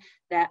something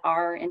that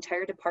our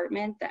entire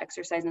department, the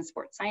exercise and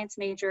sports science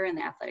major and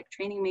the athletic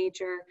training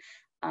major,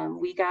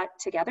 we got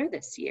together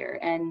this year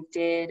and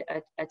did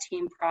a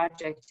team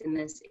project in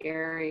this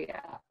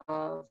area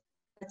of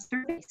let's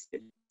survey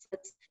students.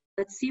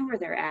 Let's see where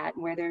they're at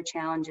and where their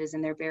challenges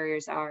and their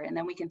barriers are, and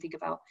then we can think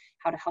about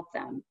how to help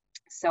them.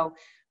 So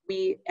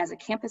we as a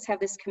campus have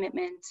this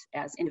commitment,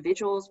 as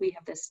individuals we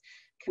have this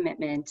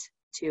commitment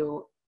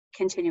to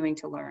continuing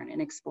to learn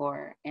and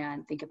explore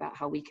and think about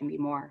how we can be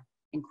more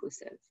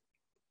inclusive.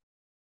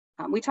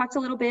 We talked a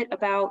little bit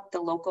about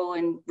the local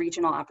and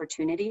regional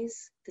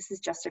opportunities. This is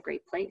just a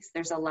great place.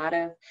 There's a lot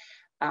of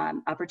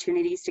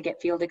opportunities to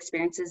get field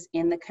experiences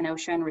in the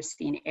Kenosha and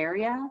Racine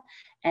area,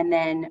 and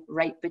then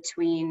right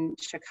between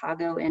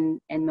Chicago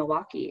and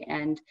Milwaukee.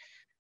 And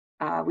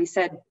we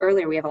said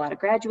earlier, we have a lot of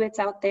graduates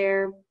out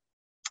there.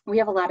 We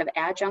have a lot of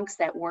adjuncts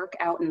that work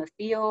out in the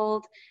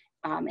field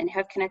and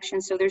have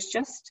connections. So there's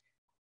just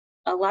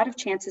a lot of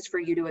chances for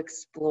you to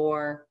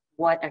explore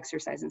what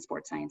exercise and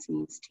sports science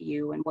means to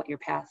you and what your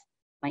path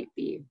might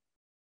be.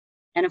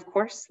 And of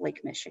course,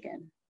 Lake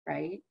Michigan,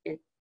 right?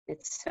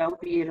 It's so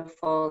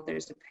beautiful.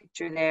 There's a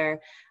picture there.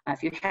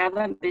 If you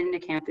haven't been to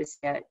campus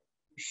yet,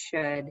 you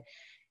should.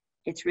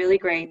 It's really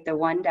great. The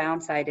one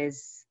downside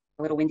is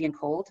a little windy and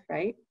cold,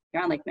 right?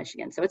 You're on Lake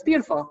Michigan, so it's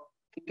beautiful.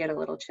 It can get a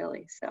little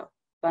chilly, so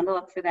bundle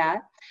up for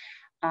that.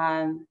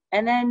 And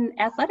then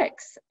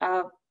athletics.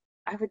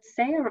 I would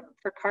say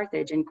for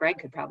Carthage, and Greg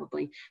could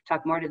probably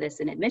talk more to this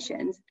in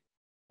admissions,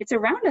 it's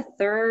around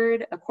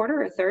a quarter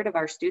or a third of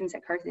our students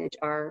at Carthage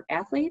are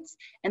athletes.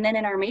 And then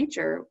in our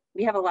major,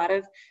 we have a lot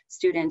of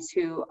students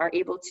who are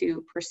able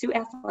to pursue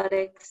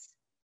athletics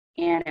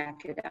and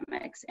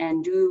academics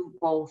and do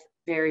both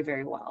very,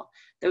 very well.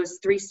 Those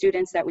 3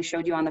 students that we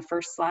showed you on the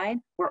first slide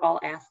were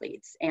all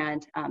athletes.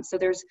 And so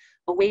there's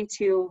a way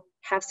to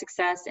have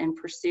success and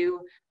pursue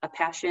a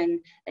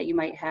passion that you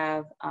might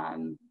have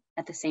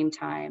at the same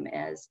time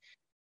as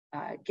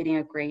getting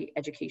a great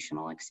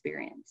educational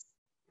experience.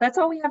 That's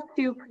all we have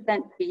to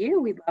present to you.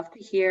 We'd love to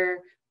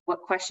hear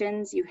what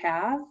questions you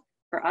have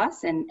for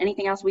us and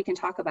anything else we can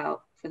talk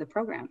about for the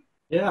program.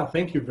 Yeah,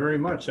 thank you very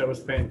much. That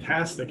was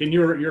fantastic. And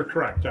you're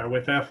correct.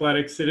 With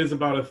athletics, it is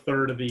about a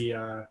third of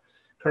the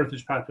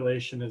Carthage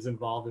population is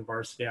involved in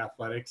varsity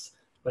athletics.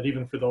 But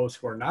even for those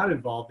who are not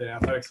involved in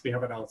athletics, we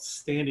have an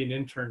outstanding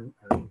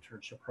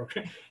internship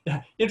program,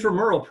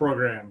 intramural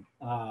program.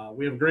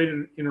 We have a great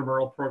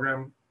intramural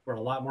program where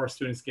a lot more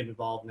students get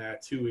involved in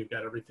that too. We've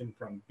got everything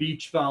from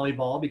beach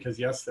volleyball, because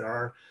yes, there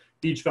are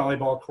beach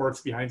volleyball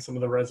courts behind some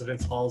of the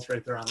residence halls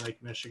right there on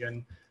Lake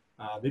Michigan.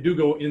 They do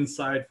go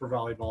inside for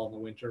volleyball in the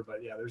winter,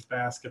 but yeah, there's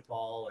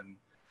basketball and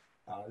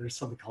there's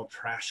something called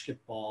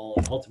trashketball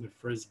and ultimate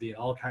frisbee and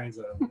all kinds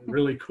of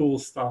really cool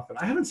stuff. And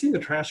I haven't seen the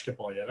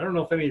trashketball yet. I don't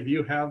know if any of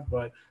you have,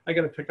 but I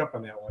got to pick up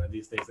on that one of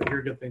these days. I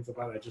hear good things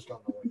about it. I just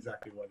don't know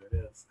exactly what it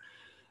is.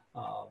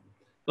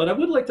 But I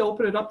would like to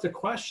open it up to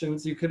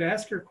questions. You could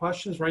ask your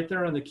questions right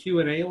there on the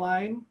Q&A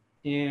line,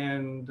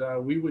 and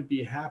we would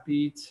be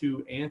happy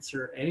to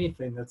answer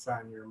anything that's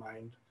on your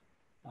mind.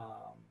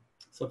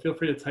 So feel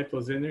free to type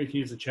those in there. You can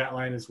use the chat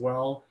line as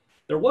well.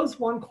 There was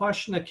one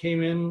question that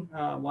came in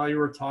while you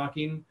were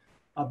talking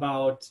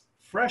about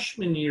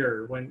freshman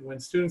year. When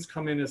students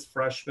come in as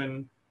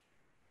freshmen,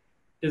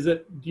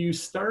 do you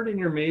start in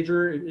your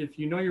major? If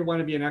you know you want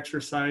to be an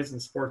exercise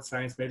and sports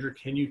science major,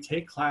 can you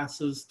take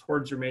classes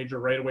towards your major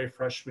right away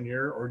freshman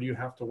year, or do you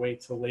have to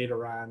wait till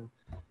later on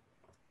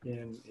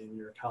in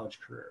your college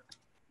career?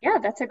 Yeah,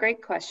 that's a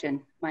great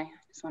question. I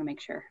just want to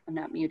make sure I'm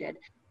not muted.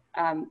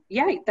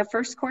 Yeah, the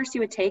first course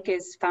you would take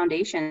is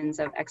Foundations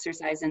of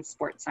Exercise and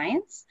Sports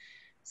Science.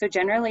 So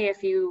generally,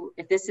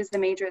 if this is the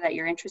major that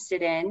you're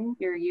interested in,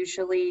 you're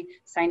usually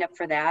signed up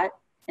for that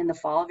in the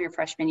fall of your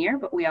freshman year,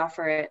 but we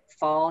offer it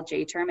fall,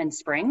 J-term, and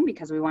spring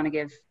because we want to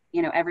give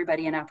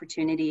everybody an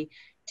opportunity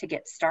to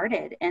get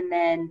started. And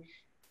then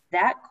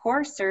that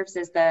course serves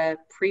as the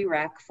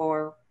prereq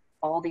for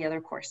all the other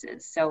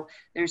courses. So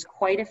there's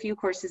quite a few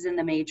courses in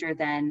the major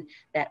then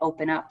that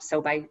open up.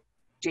 So by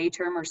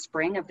J-term or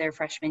spring of their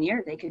freshman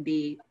year, they could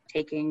be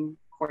taking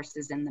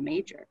courses in the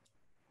major.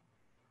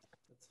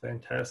 That's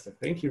fantastic.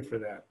 Thank you for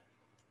that.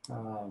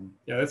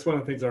 Yeah, that's one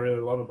of the things I really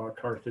love about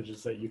Carthage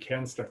is that you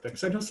can start that.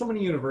 Because I know so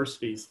many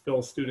universities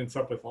fill students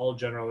up with all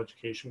general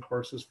education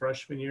courses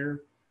freshman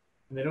year,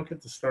 and they don't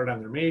get to start on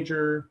their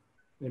major.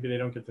 Maybe they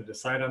don't get to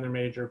decide on their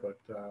major, but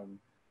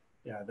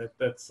yeah,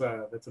 that's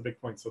a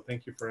big point. So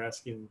thank you for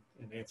asking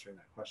and answering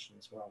that question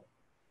as well.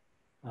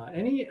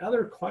 Any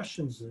other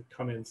questions that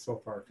come in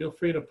so far? Feel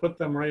free to put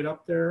them right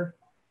up there.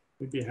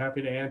 We'd be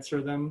happy to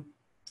answer them.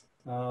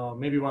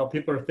 Maybe while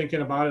people are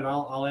thinking about it,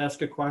 I'll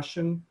ask a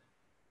question.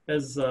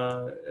 As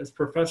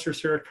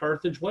professors here at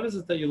Carthage, what is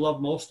it that you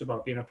love most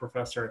about being a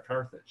professor at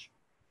Carthage?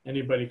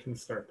 Anybody can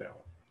start that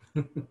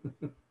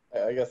one.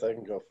 I guess I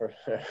can go first.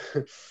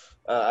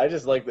 I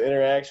just like the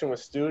interaction with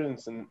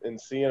students and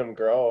seeing them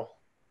grow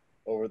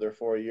over their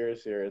 4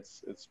 years here.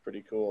 It's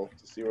pretty cool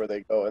to see where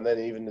they go, and then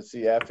even to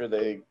see after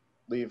they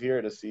leave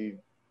here to see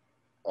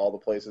all the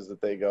places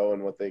that they go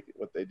and what they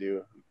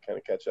do, kind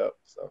of catch up.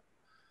 So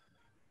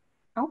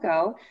I'll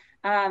go.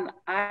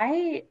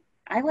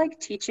 I like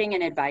teaching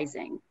and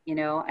advising.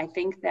 I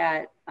think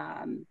that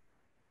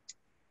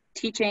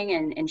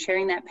teaching and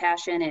sharing that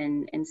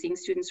passion and seeing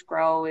students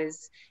grow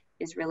is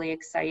really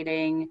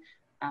exciting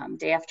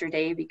day after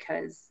day,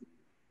 because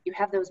you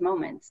have those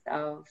moments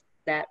of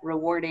that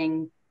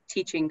rewarding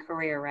teaching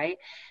career, right?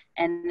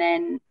 And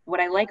then what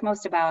I like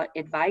most about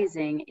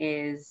advising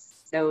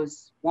is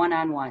those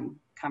one-on-one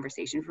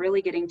conversations,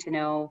 really getting to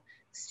know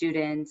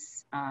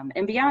students,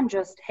 and beyond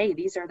just, hey,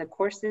 these are the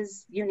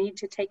courses you need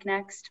to take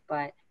next,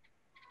 but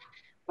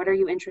what are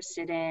you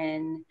interested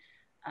in?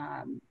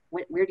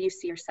 Where do you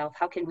see yourself?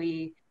 How can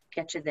we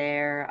get you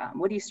there?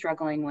 What are you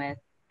struggling with?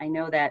 I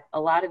know that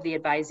a lot of the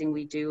advising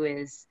we do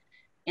is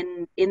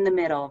in the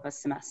middle of a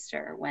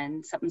semester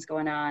when something's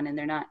going on and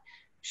they're not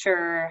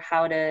sure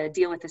how to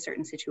deal with a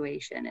certain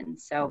situation. And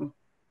so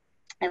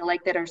I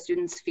like that our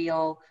students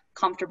feel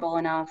comfortable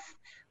enough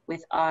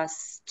with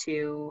us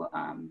to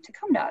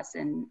come to us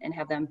and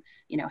have them,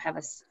 have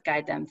us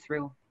guide them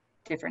through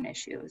different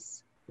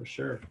issues. For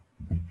sure.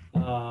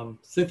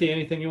 Cynthia,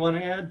 anything you want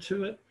to add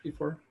to it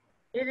before?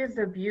 It is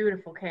a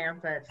beautiful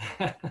campus.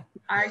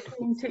 I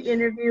came to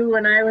interview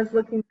when I was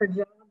looking for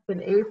jobs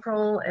in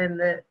April, and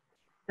the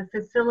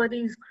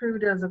facilities crew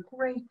does a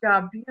great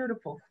job.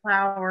 Beautiful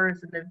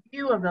flowers, and the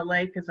view of the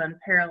lake is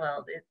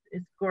unparalleled.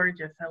 It's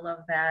gorgeous. I love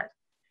that.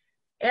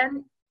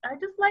 And I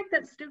just like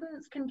that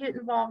students can get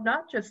involved,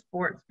 not just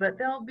sports, but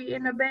they'll be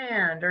in a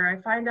band, or I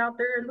find out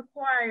they're in the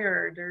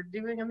choir, they're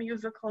doing a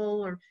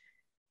musical, or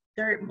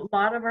a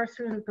lot of our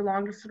students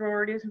belong to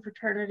sororities and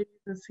fraternities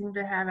and seem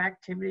to have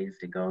activities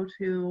to go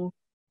to.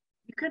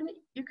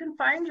 You can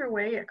find your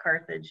way at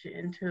Carthage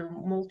into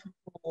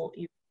multiple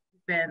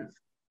events,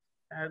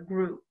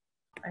 groups,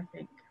 I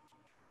think.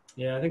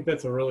 Yeah, I think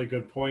that's a really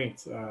good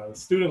point.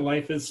 Student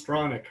life is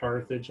strong at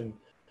Carthage, and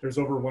there's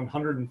over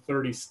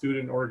 130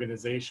 student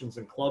organizations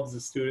and clubs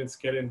that students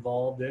get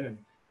involved in, and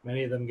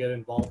many of them get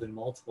involved in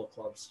multiple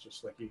clubs,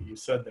 just like you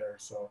said there.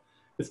 So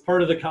it's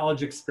part of the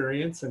college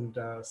experience, and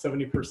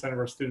 70% of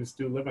our students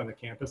do live on the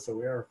campus, so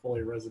we are a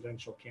fully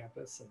residential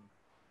campus, and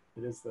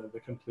it is the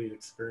complete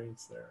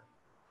experience there.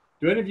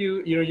 Do any of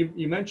you,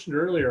 you mentioned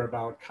earlier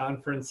about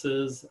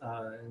conferences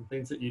and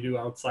things that you do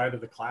outside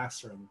of the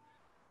classroom.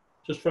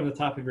 Just from the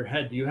top of your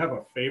head, do you have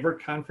a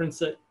favorite conference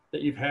that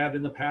you've had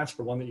in the past,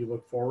 or one that you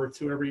look forward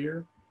to every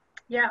year?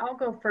 Yeah, I'll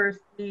go first.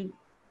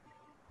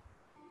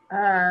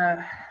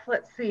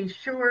 Let's see,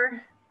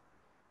 sure.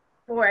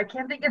 Boy, I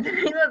can't think of the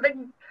name of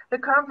the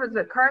conference,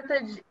 but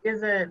Carthage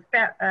is a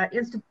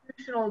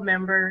institutional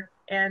member,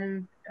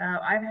 and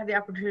I've had the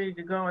opportunity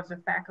to go as a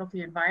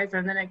faculty advisor,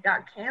 and then it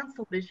got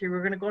canceled this year.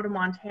 We're going to go to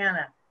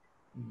Montana.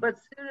 But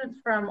students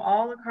from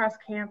all across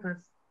campus,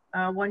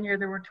 one year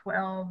there were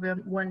 12,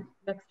 and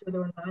next year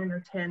there were 9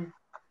 or 10.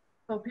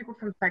 So people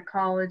from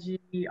psychology,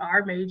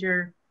 our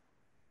major,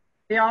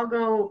 they all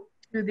go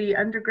to the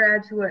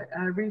undergraduate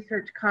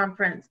research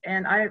conference,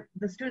 and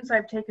the students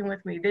I've taken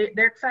with me,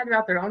 they're excited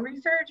about their own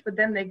research, but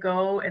then they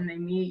go and they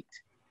meet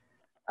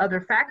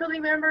other faculty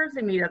members,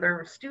 they meet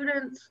other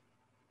students.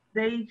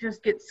 They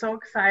just get so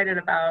excited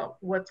about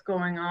what's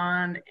going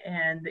on,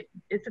 and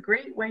it's a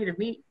great way to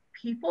meet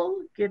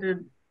people, get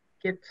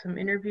some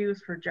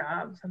interviews for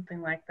jobs,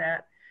 something like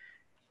that.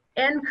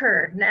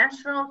 NCUR,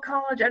 National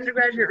College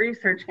Undergraduate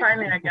Research.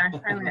 Finally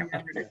I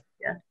remembered it.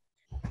 Yeah,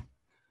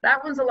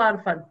 that one's a lot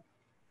of fun.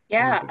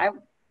 Yeah,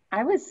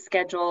 I was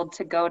scheduled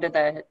to go to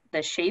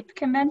the SHAPE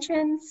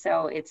convention.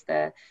 So it's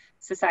the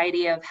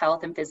Society of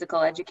Health and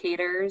Physical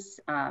Educators,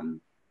 and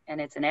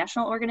it's a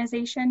national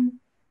organization.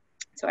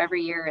 So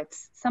every year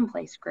it's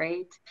someplace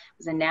great. It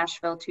was in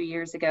Nashville 2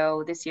 years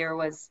ago. This year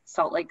was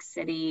Salt Lake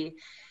City,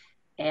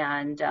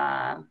 and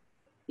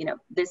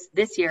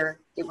this year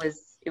it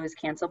was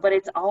canceled. But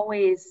it's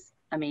always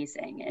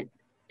amazing.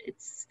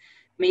 It's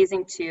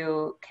amazing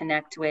to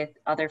connect with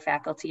other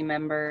faculty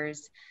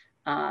members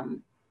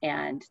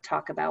and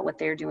talk about what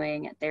they're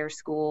doing at their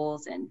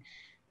schools, and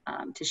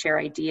to share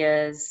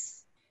ideas.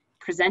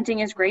 Presenting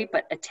is great,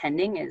 but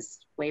attending is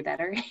way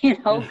better,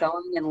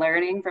 going and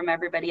learning from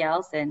everybody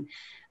else, and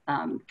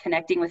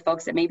connecting with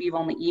folks that maybe you've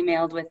only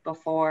emailed with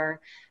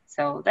before.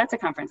 So that's a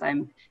conference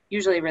I'm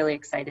usually really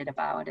excited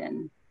about,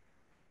 and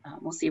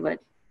we'll see what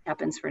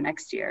happens for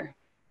next year.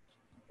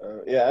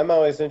 Yeah, I'm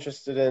always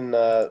interested in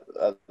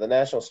the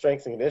National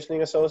Strength and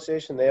Conditioning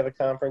Association. They have a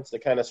conference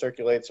that kind of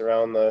circulates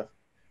around the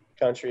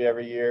country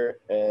every year,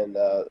 and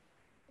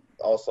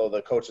also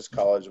the Coaches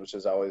College, which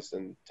is always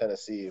in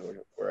Tennessee,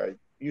 where I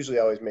usually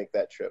always make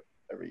that trip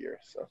every year.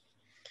 So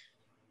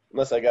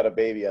unless I got a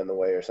baby on the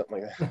way or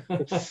something like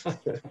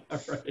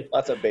that. Right.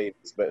 Lots of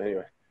babies, but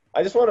anyway.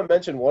 I just want to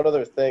mention one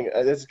other thing.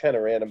 This is kind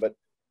of random, but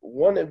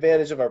one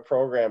advantage of our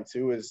program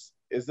too is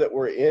that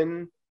we're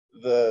in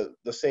the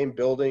same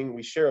building.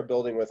 We share a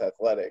building with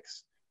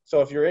athletics.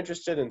 So if you're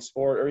interested in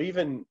sport, or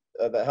even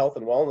the health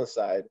and wellness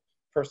side,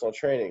 personal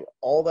training,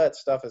 all that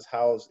stuff is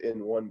housed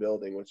in one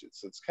building, which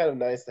it's kind of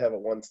nice to have a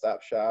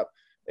one-stop shop,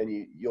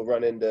 and you'll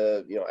run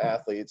into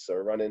athletes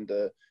or run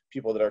into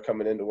people that are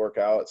coming in to work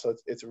out. So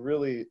it's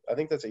really, I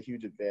think that's a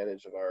huge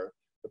advantage of our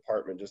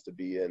department, just to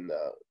be in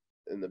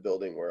the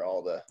building where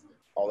all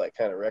that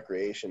kind of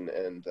recreation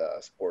and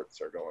sports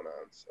are going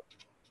on. So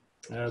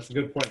that's a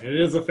good point. It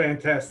is a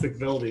fantastic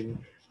building.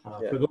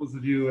 For those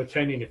of you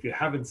attending, if you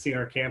haven't seen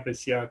our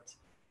campus yet,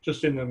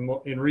 just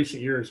in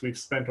recent years, we've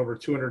spent over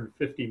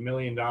 $250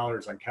 million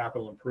on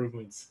capital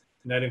improvements,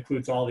 and that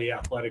includes all the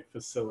athletic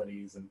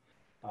facilities and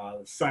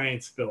the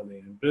science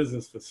building and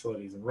business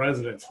facilities and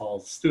residence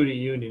halls, student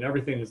union.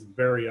 Everything is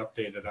very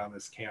updated on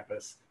this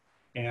campus.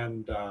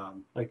 And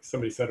like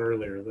somebody said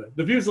earlier,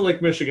 the views of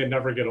Lake Michigan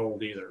never get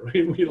old either.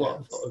 We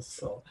love those,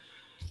 so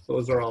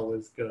those are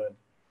always good.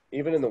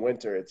 Even in the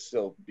winter, it's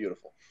still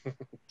beautiful.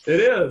 It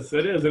is,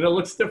 and it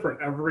looks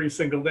different every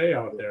single day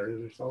out there.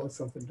 There's always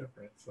something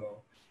different.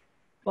 So,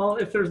 well,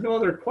 if there's no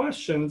other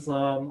questions,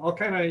 I'll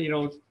kind of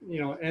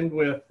end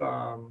with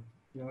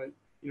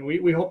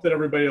we hope that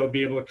everybody will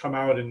be able to come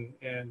out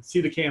and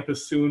see the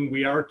campus soon.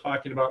 We are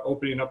talking about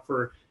opening up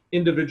for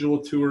individual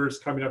tours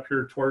coming up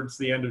here towards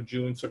the end of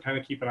June, so kind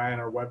of keep an eye on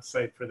our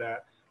website for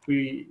that.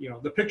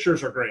 The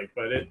pictures are great,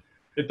 but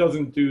it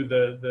doesn't do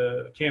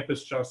the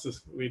campus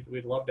justice.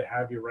 We'd love to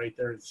have you right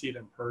there and see it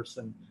in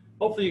person.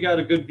 Hopefully you got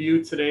a good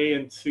view today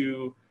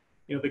into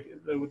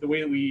the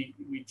way that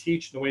we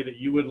teach, the way that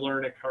you would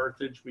learn at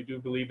Carthage. We do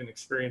believe in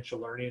experiential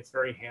learning. It's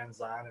very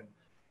hands-on, and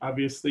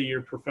obviously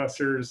your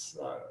professors,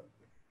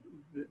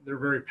 they're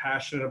very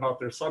passionate about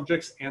their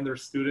subjects and their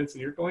students,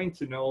 and you're going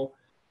to know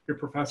your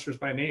professors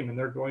by name, and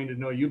they're going to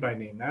know you by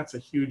name. That's a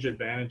huge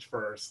advantage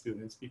for our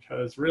students,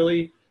 because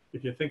really,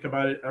 if you think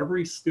about it,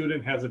 every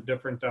student has a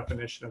different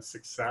definition of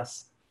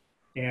success.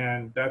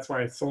 And that's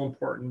why it's so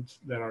important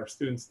that our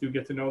students do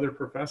get to know their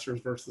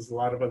professors versus a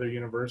lot of other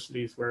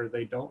universities where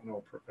they don't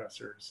know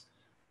professors.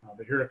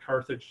 But here at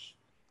Carthage,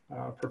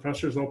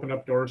 professors open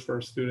up doors for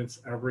our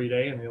students every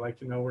day, and they like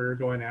to know where you're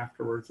going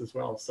afterwards as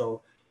well.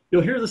 So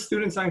you'll hear the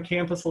students on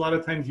campus a lot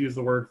of times use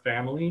the word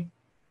family,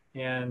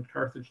 and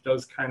Carthage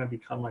does kind of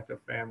become like a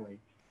family.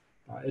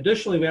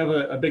 Additionally, we have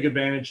a big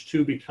advantage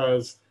too,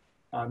 because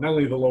not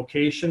only the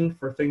location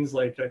for things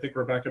like, I think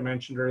Rebecca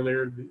mentioned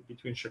earlier,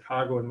 between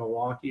Chicago and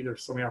Milwaukee,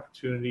 there's so many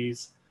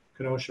opportunities,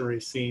 Kenosha,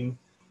 Racine,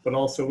 but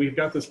also we've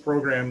got this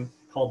program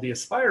called the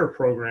Aspire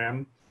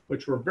program,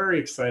 which we're very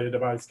excited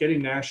about. It's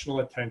getting national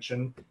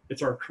attention.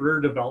 It's our career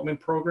development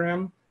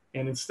program.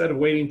 And instead of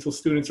waiting until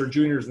students are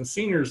juniors and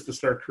seniors to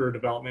start career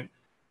development,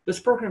 this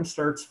program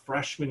starts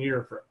freshman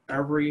year for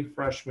every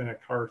freshman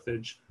at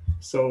Carthage.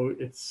 So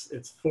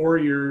it's 4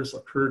 years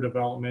of career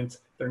development.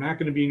 They're not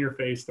going to be in your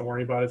face. Don't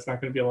worry about it. It's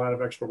not going to be a lot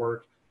of extra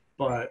work,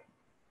 but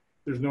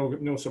there's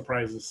no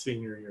surprises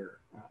senior year.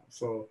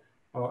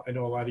 I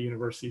know a lot of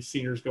university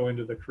seniors go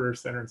into the Career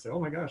Center and say, oh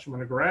my gosh, I'm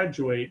going to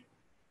graduate.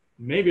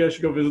 Maybe I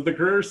should go visit the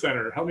Career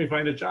Center. Help me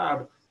find a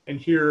job. And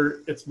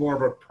here it's more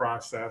of a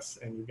process,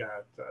 and you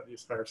got the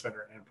Aspire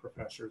Center and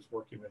professors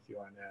working with you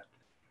on that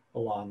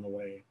along the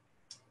way.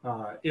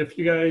 If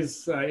you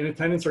guys in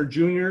attendance are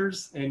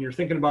juniors and you're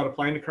thinking about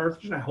applying to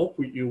Carthage, and I hope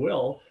you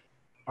will,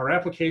 our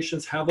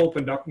applications have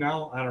opened up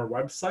now on our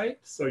website.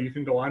 So you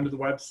can go onto the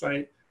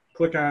website,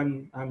 click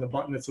on the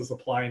button that says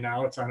apply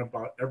now. It's on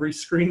about every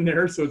screen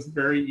there, so it's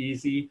very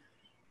easy.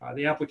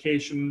 The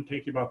application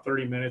take you about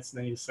 30 minutes,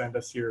 and then you send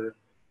us your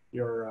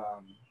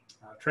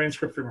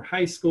transcript from your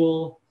high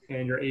school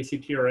and your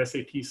ACT or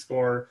SAT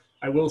score.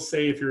 I will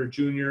say, if you're a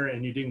junior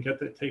and you didn't get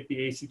to take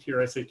the ACT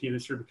or SAT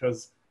this year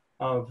because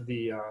of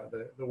the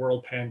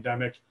world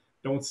pandemic,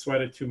 don't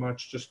sweat it too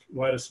much. Just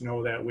let us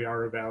know that we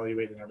are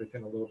evaluating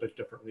everything a little bit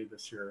differently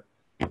this year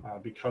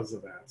because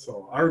of that.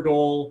 So our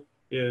goal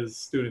is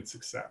student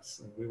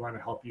success, and we want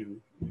to help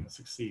you,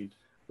 succeed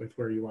with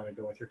where you want to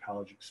go with your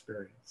college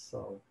experience.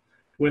 So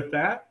with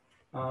that,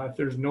 if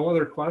there's no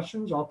other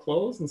questions, I'll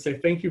close and say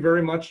thank you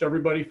very much to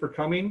everybody for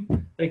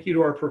coming. Thank you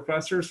to our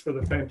professors for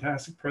the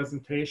fantastic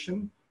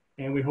presentation,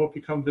 and we hope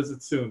you come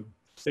visit soon.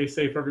 Stay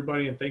safe,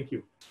 everybody, and thank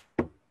you.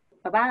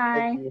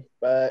 Bye-bye.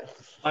 Bye.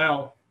 Bye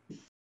all.